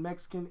person,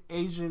 Mexican,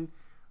 Asian,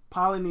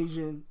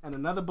 Polynesian, and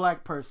another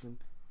black person,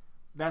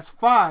 that's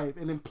 5,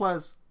 and then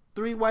plus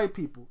 3 white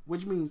people,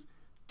 which means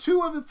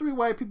 2 of the 3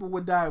 white people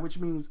would die, which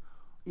means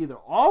either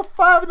all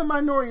 5 of the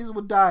minorities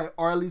would die,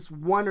 or at least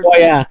 1 or 2.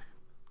 Yeah.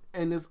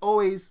 And there's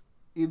always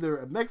either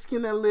a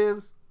Mexican that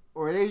lives,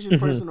 or an Asian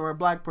person, or a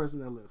black person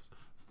that lives.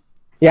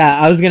 Yeah,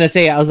 I was gonna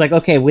say, I was like,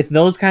 okay, with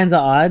those kinds of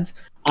odds,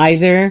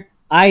 either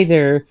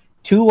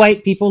 2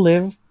 white people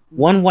live,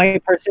 1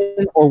 white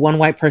person, or 1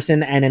 white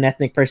person and an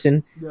ethnic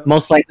person. Yeah.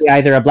 Most likely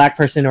either a black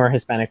person or a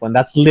Hispanic one.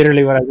 That's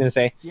literally what I was gonna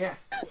say.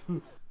 Yes,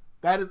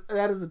 that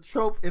is a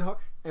trope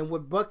and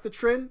what bucked the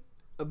trend.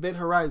 Event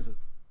Horizon.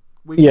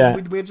 We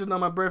mentioned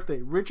on my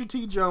birthday, Richard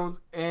T. Jones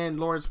and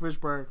Lawrence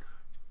Fishburne,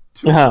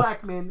 2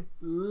 black men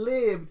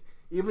lived,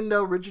 even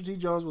though Richard T.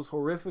 Jones was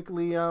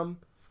horrifically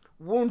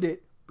wounded,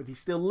 but he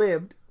still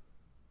lived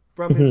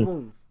from his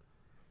wounds.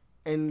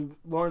 And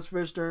Lawrence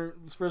Fishburne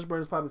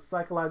is probably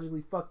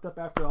psychologically fucked up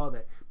after all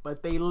that.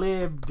 But they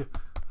lived.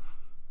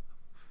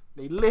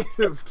 They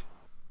lived.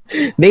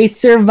 They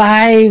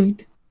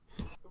survived.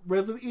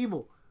 Resident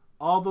Evil.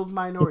 All those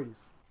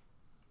minorities.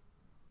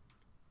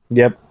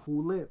 Yep.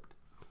 Who lived?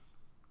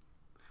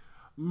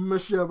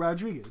 Michelle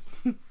Rodriguez.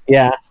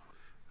 Yeah.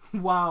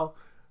 While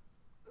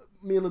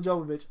Mila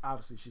Jovovich,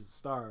 obviously she's a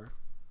star.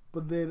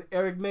 But then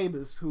Eric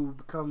Mabus, who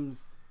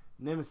becomes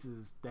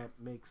Nemesis, that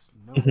makes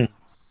no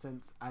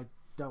sense. I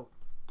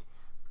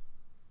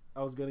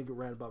was gonna get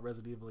rant about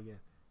Resident Evil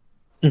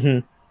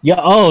again. Yeah.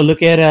 Oh,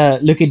 look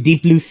at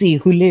Deep Blue Sea.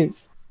 Who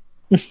lives?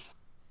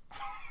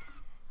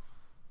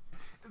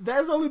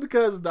 That's only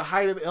because of the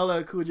height of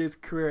LL Cool J's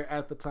career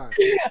at the time.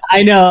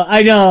 I know.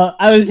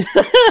 I was,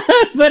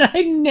 but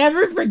I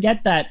never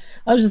forget that.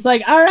 I was just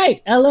like, all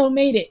right, LL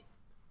made it.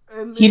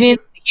 And he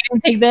didn't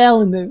take the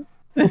L in this.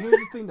 Here's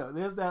the thing, though.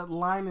 There's that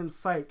line in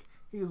Psych.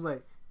 He was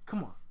like,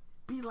 "Come on,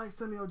 be like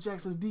Samuel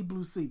Jackson, Deep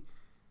Blue Sea."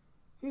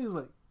 He was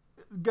like,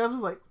 Gus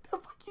was like, "The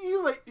fuck?"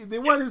 He's like, they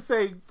wanted to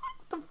say,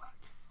 "What the fuck?"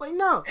 Like,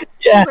 no.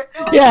 Yeah. Like,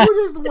 LL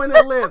Cool J's the one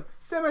that lived.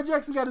 Samuel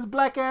Jackson got his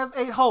black ass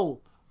ate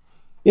whole.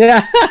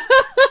 Yeah.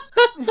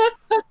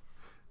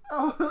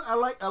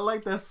 I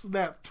like that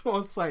snap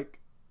on Psych.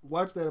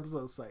 Watch that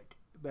episode of Psych.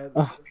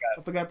 I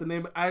forgot the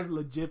name. I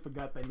legit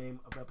forgot the name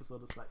of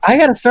episode of Psych. I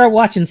gotta start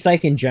watching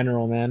Psych in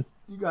general, man.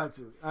 You got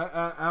to.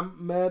 I'm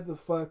mad the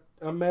fuck.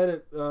 I'm mad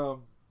at.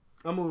 I'm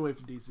moving away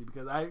from DC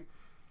because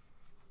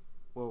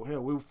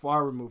we're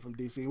far removed from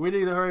DC. We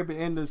need to hurry up and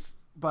end this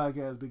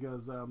podcast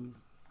because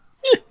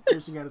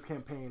Christian got his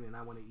campaign and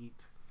I want to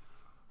eat.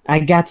 I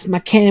got my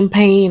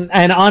campaign,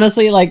 and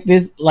honestly,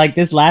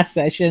 this last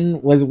session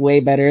was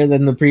way better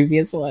than the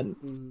previous one.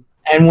 Mm-hmm.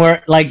 And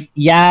we're like,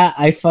 yeah,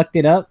 I fucked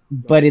it up,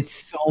 but it's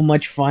so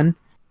much fun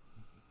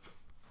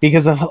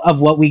because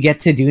of what we get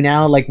to do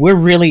now. Like, we're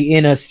really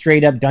in a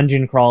straight up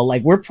dungeon crawl.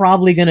 Like, we're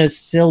probably gonna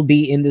still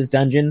be in this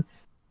dungeon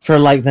for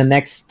like the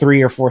next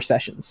 3 or 4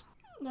 sessions.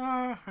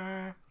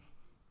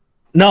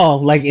 No,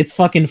 like, it's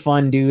fucking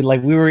fun, dude.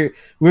 Like, we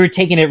were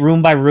taking it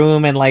room by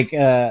room, and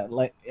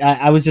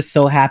I was just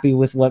so happy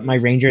with what my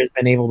ranger has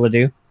been able to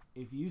do.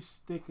 If you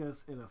stick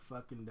us in a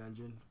fucking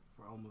dungeon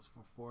for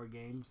 4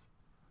 games,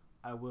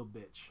 I will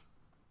bitch.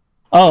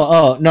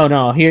 Oh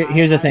no.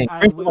 Here's the thing.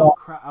 I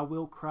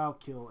will crowd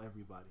kill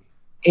everybody.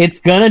 It's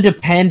gonna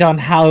depend on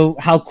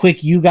how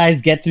quick you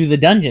guys get through the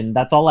dungeon.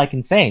 That's all I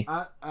can say.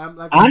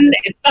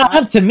 It's not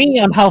up to me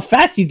on how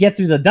fast you get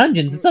through the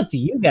dungeons. It's up to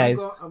you guys.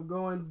 I'm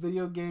going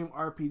video game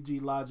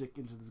RPG logic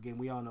into this game.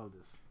 We all know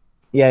this.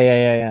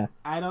 Yeah.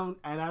 I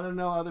don't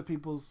know other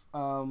people's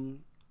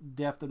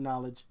depth of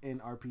knowledge in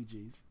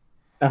RPGs.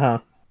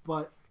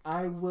 But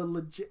I will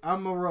legit.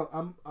 I'm a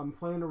rogue. I'm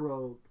playing a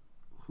rogue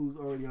who's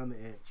already on the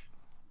edge.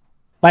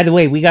 By the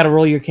way, we got to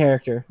roll your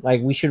character. Like,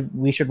 we should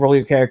roll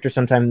your character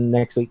sometime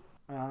next week.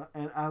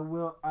 And I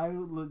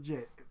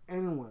legit. If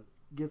anyone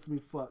gets me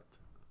fucked,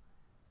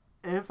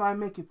 and if I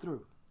make it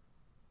through,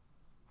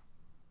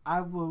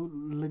 I will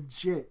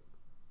legit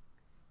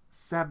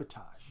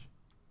sabotage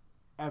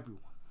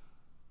everyone.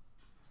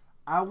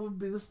 I will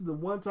be. This is the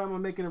one time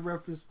I'm making a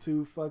reference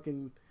to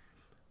fucking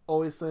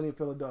Always Sunny in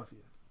Philadelphia.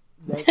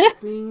 That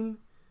scene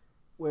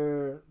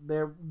where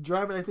they're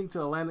driving, I think, to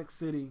Atlantic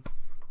City.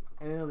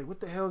 And they're like, what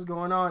the hell is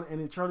going on?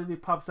 And then Charlie D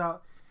pops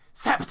out,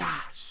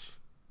 sabotage.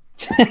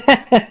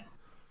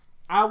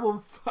 I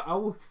will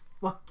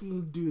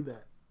fucking do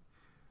that.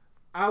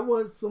 I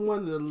want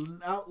someone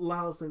to out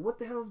loud say, what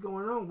the hell is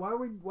going on? Why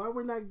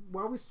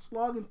are we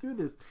slogging through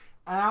this?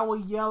 And I will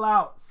yell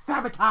out,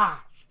 sabotage.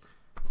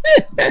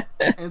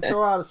 And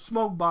throw out a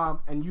smoke bomb,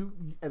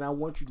 and I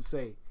want you to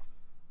say,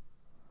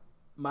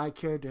 my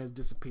character has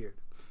disappeared.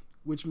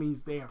 Which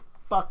means they are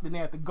fucked and they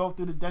have to go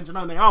through the dungeon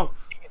on their own.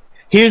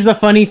 Here's the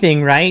funny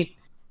thing, right?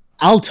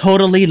 I'll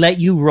totally let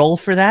you roll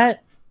for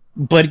that,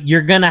 but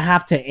you're gonna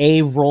have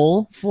to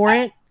roll for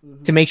it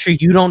to make sure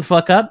you don't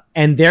fuck up,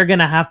 and they're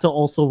gonna have to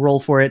also roll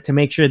for it to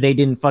make sure they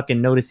didn't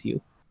fucking notice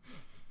you.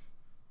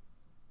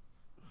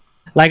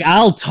 Like,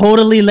 I'll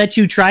totally let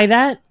you try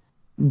that,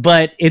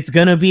 but it's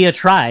gonna be a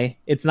try.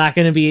 It's not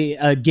gonna be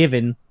a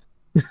given.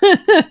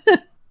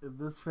 If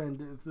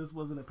this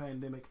wasn't a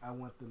pandemic, I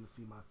want them to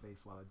see my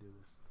face while I do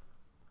this.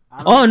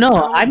 I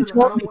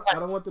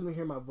don't want them to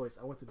hear my voice.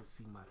 I want them to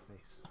see my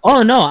face.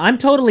 Oh no, I'm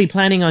totally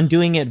planning on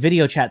doing it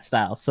video chat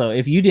style. So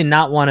if you did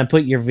not want to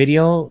put your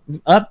video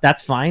up,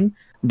 that's fine.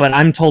 But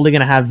I'm totally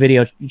gonna have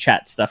video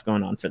chat stuff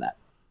going on for that.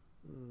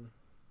 We'll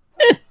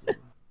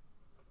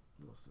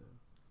see.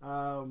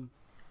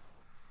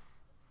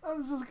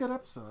 This is a good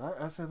episode.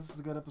 I said this is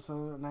a good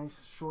episode. A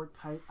nice, short,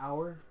 tight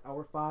hour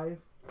 5.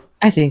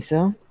 I think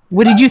so.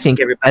 What did you think,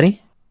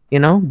 everybody?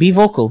 Be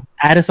vocal.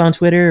 Add us on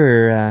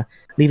Twitter or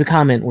leave a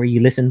comment where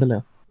you listen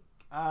below.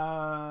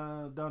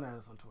 Don't add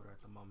us on Twitter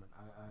at the moment.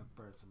 I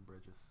burned some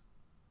bridges.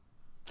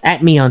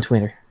 At me on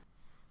Twitter.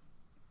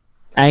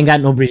 I ain't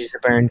got no bridges to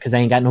burn because I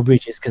ain't got no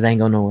bridges because I ain't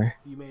going nowhere.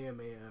 You may or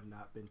may have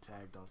not been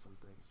tagged on some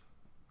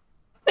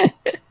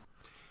things.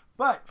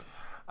 But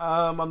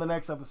on the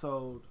next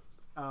episode,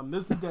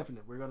 this is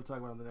definite. We're going to talk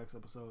about on the next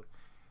episode.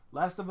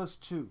 Last of Us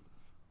 2.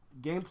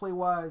 Gameplay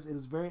wise, it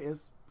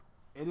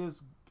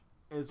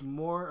is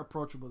more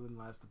approachable than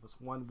Last of Us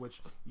 1,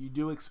 which you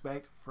do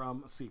expect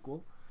from a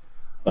sequel.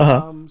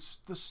 Uh-huh.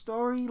 The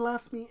story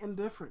left me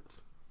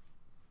indifferent.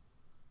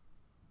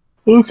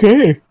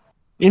 Okay.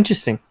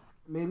 Interesting.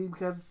 Maybe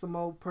because it's some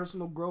old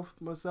personal growth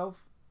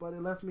myself, but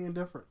it left me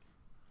indifferent.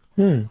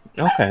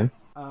 Okay.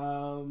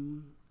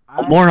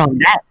 More on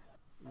that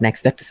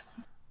next episode.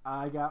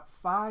 I got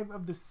 5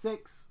 of the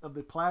 6 of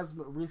the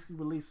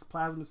recently released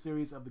Plasma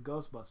series of the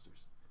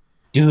Ghostbusters.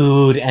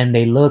 Dude, and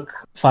they look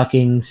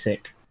fucking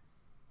sick.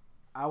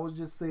 I will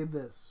just say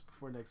this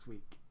before next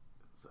week's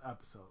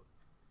episode.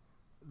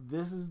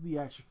 This is the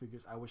action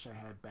figures I wish I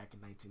had back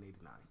in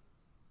 1989.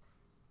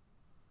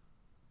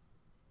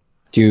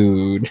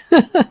 Dude.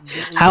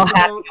 How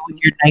happy would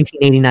your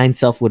 1989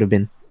 self would have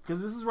been?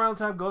 Because this is around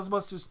the time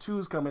Ghostbusters 2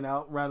 is coming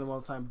out, around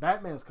the time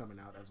Batman's coming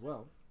out as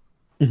well.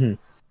 Mm-hmm.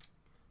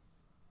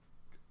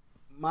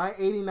 My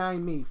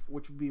 89 me,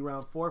 which would be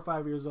around 4 or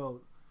 5 years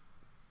old,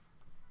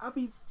 I'd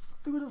be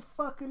through the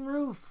fucking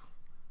roof.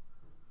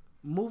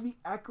 Movie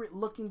accurate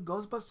looking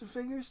Ghostbuster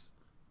figures,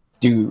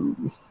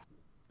 dude.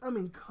 I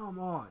mean, come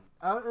on.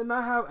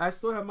 I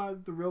still have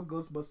the real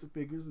Ghostbuster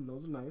figures, and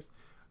those are nice.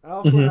 I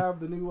also have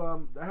the new I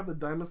have the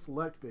Diamond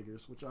Select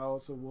figures, which I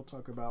also will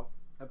talk about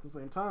at the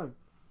same time.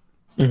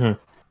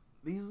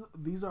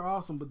 These are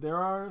awesome, but there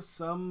are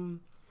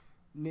some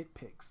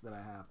nitpicks that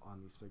I have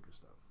on these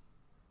figures,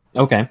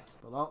 though. Okay.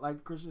 But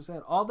like Christian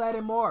said, all that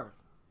and more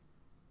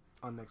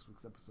on next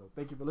week's episode.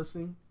 Thank you for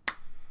listening.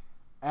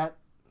 At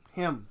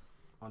him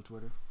on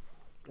Twitter,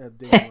 at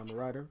Daniel on the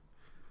Writer.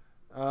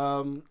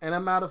 And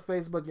I'm out of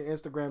Facebook and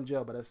Instagram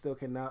jail, but I still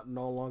cannot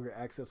no longer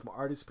access my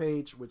artist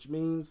page, which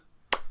means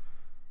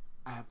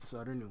I have to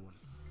start a new one.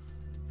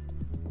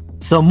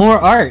 So more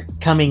art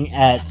coming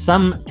at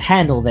some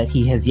handle that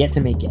he has yet to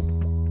make yet.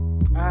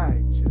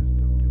 I just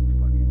don't give a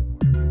fuck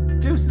anymore.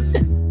 Deuces.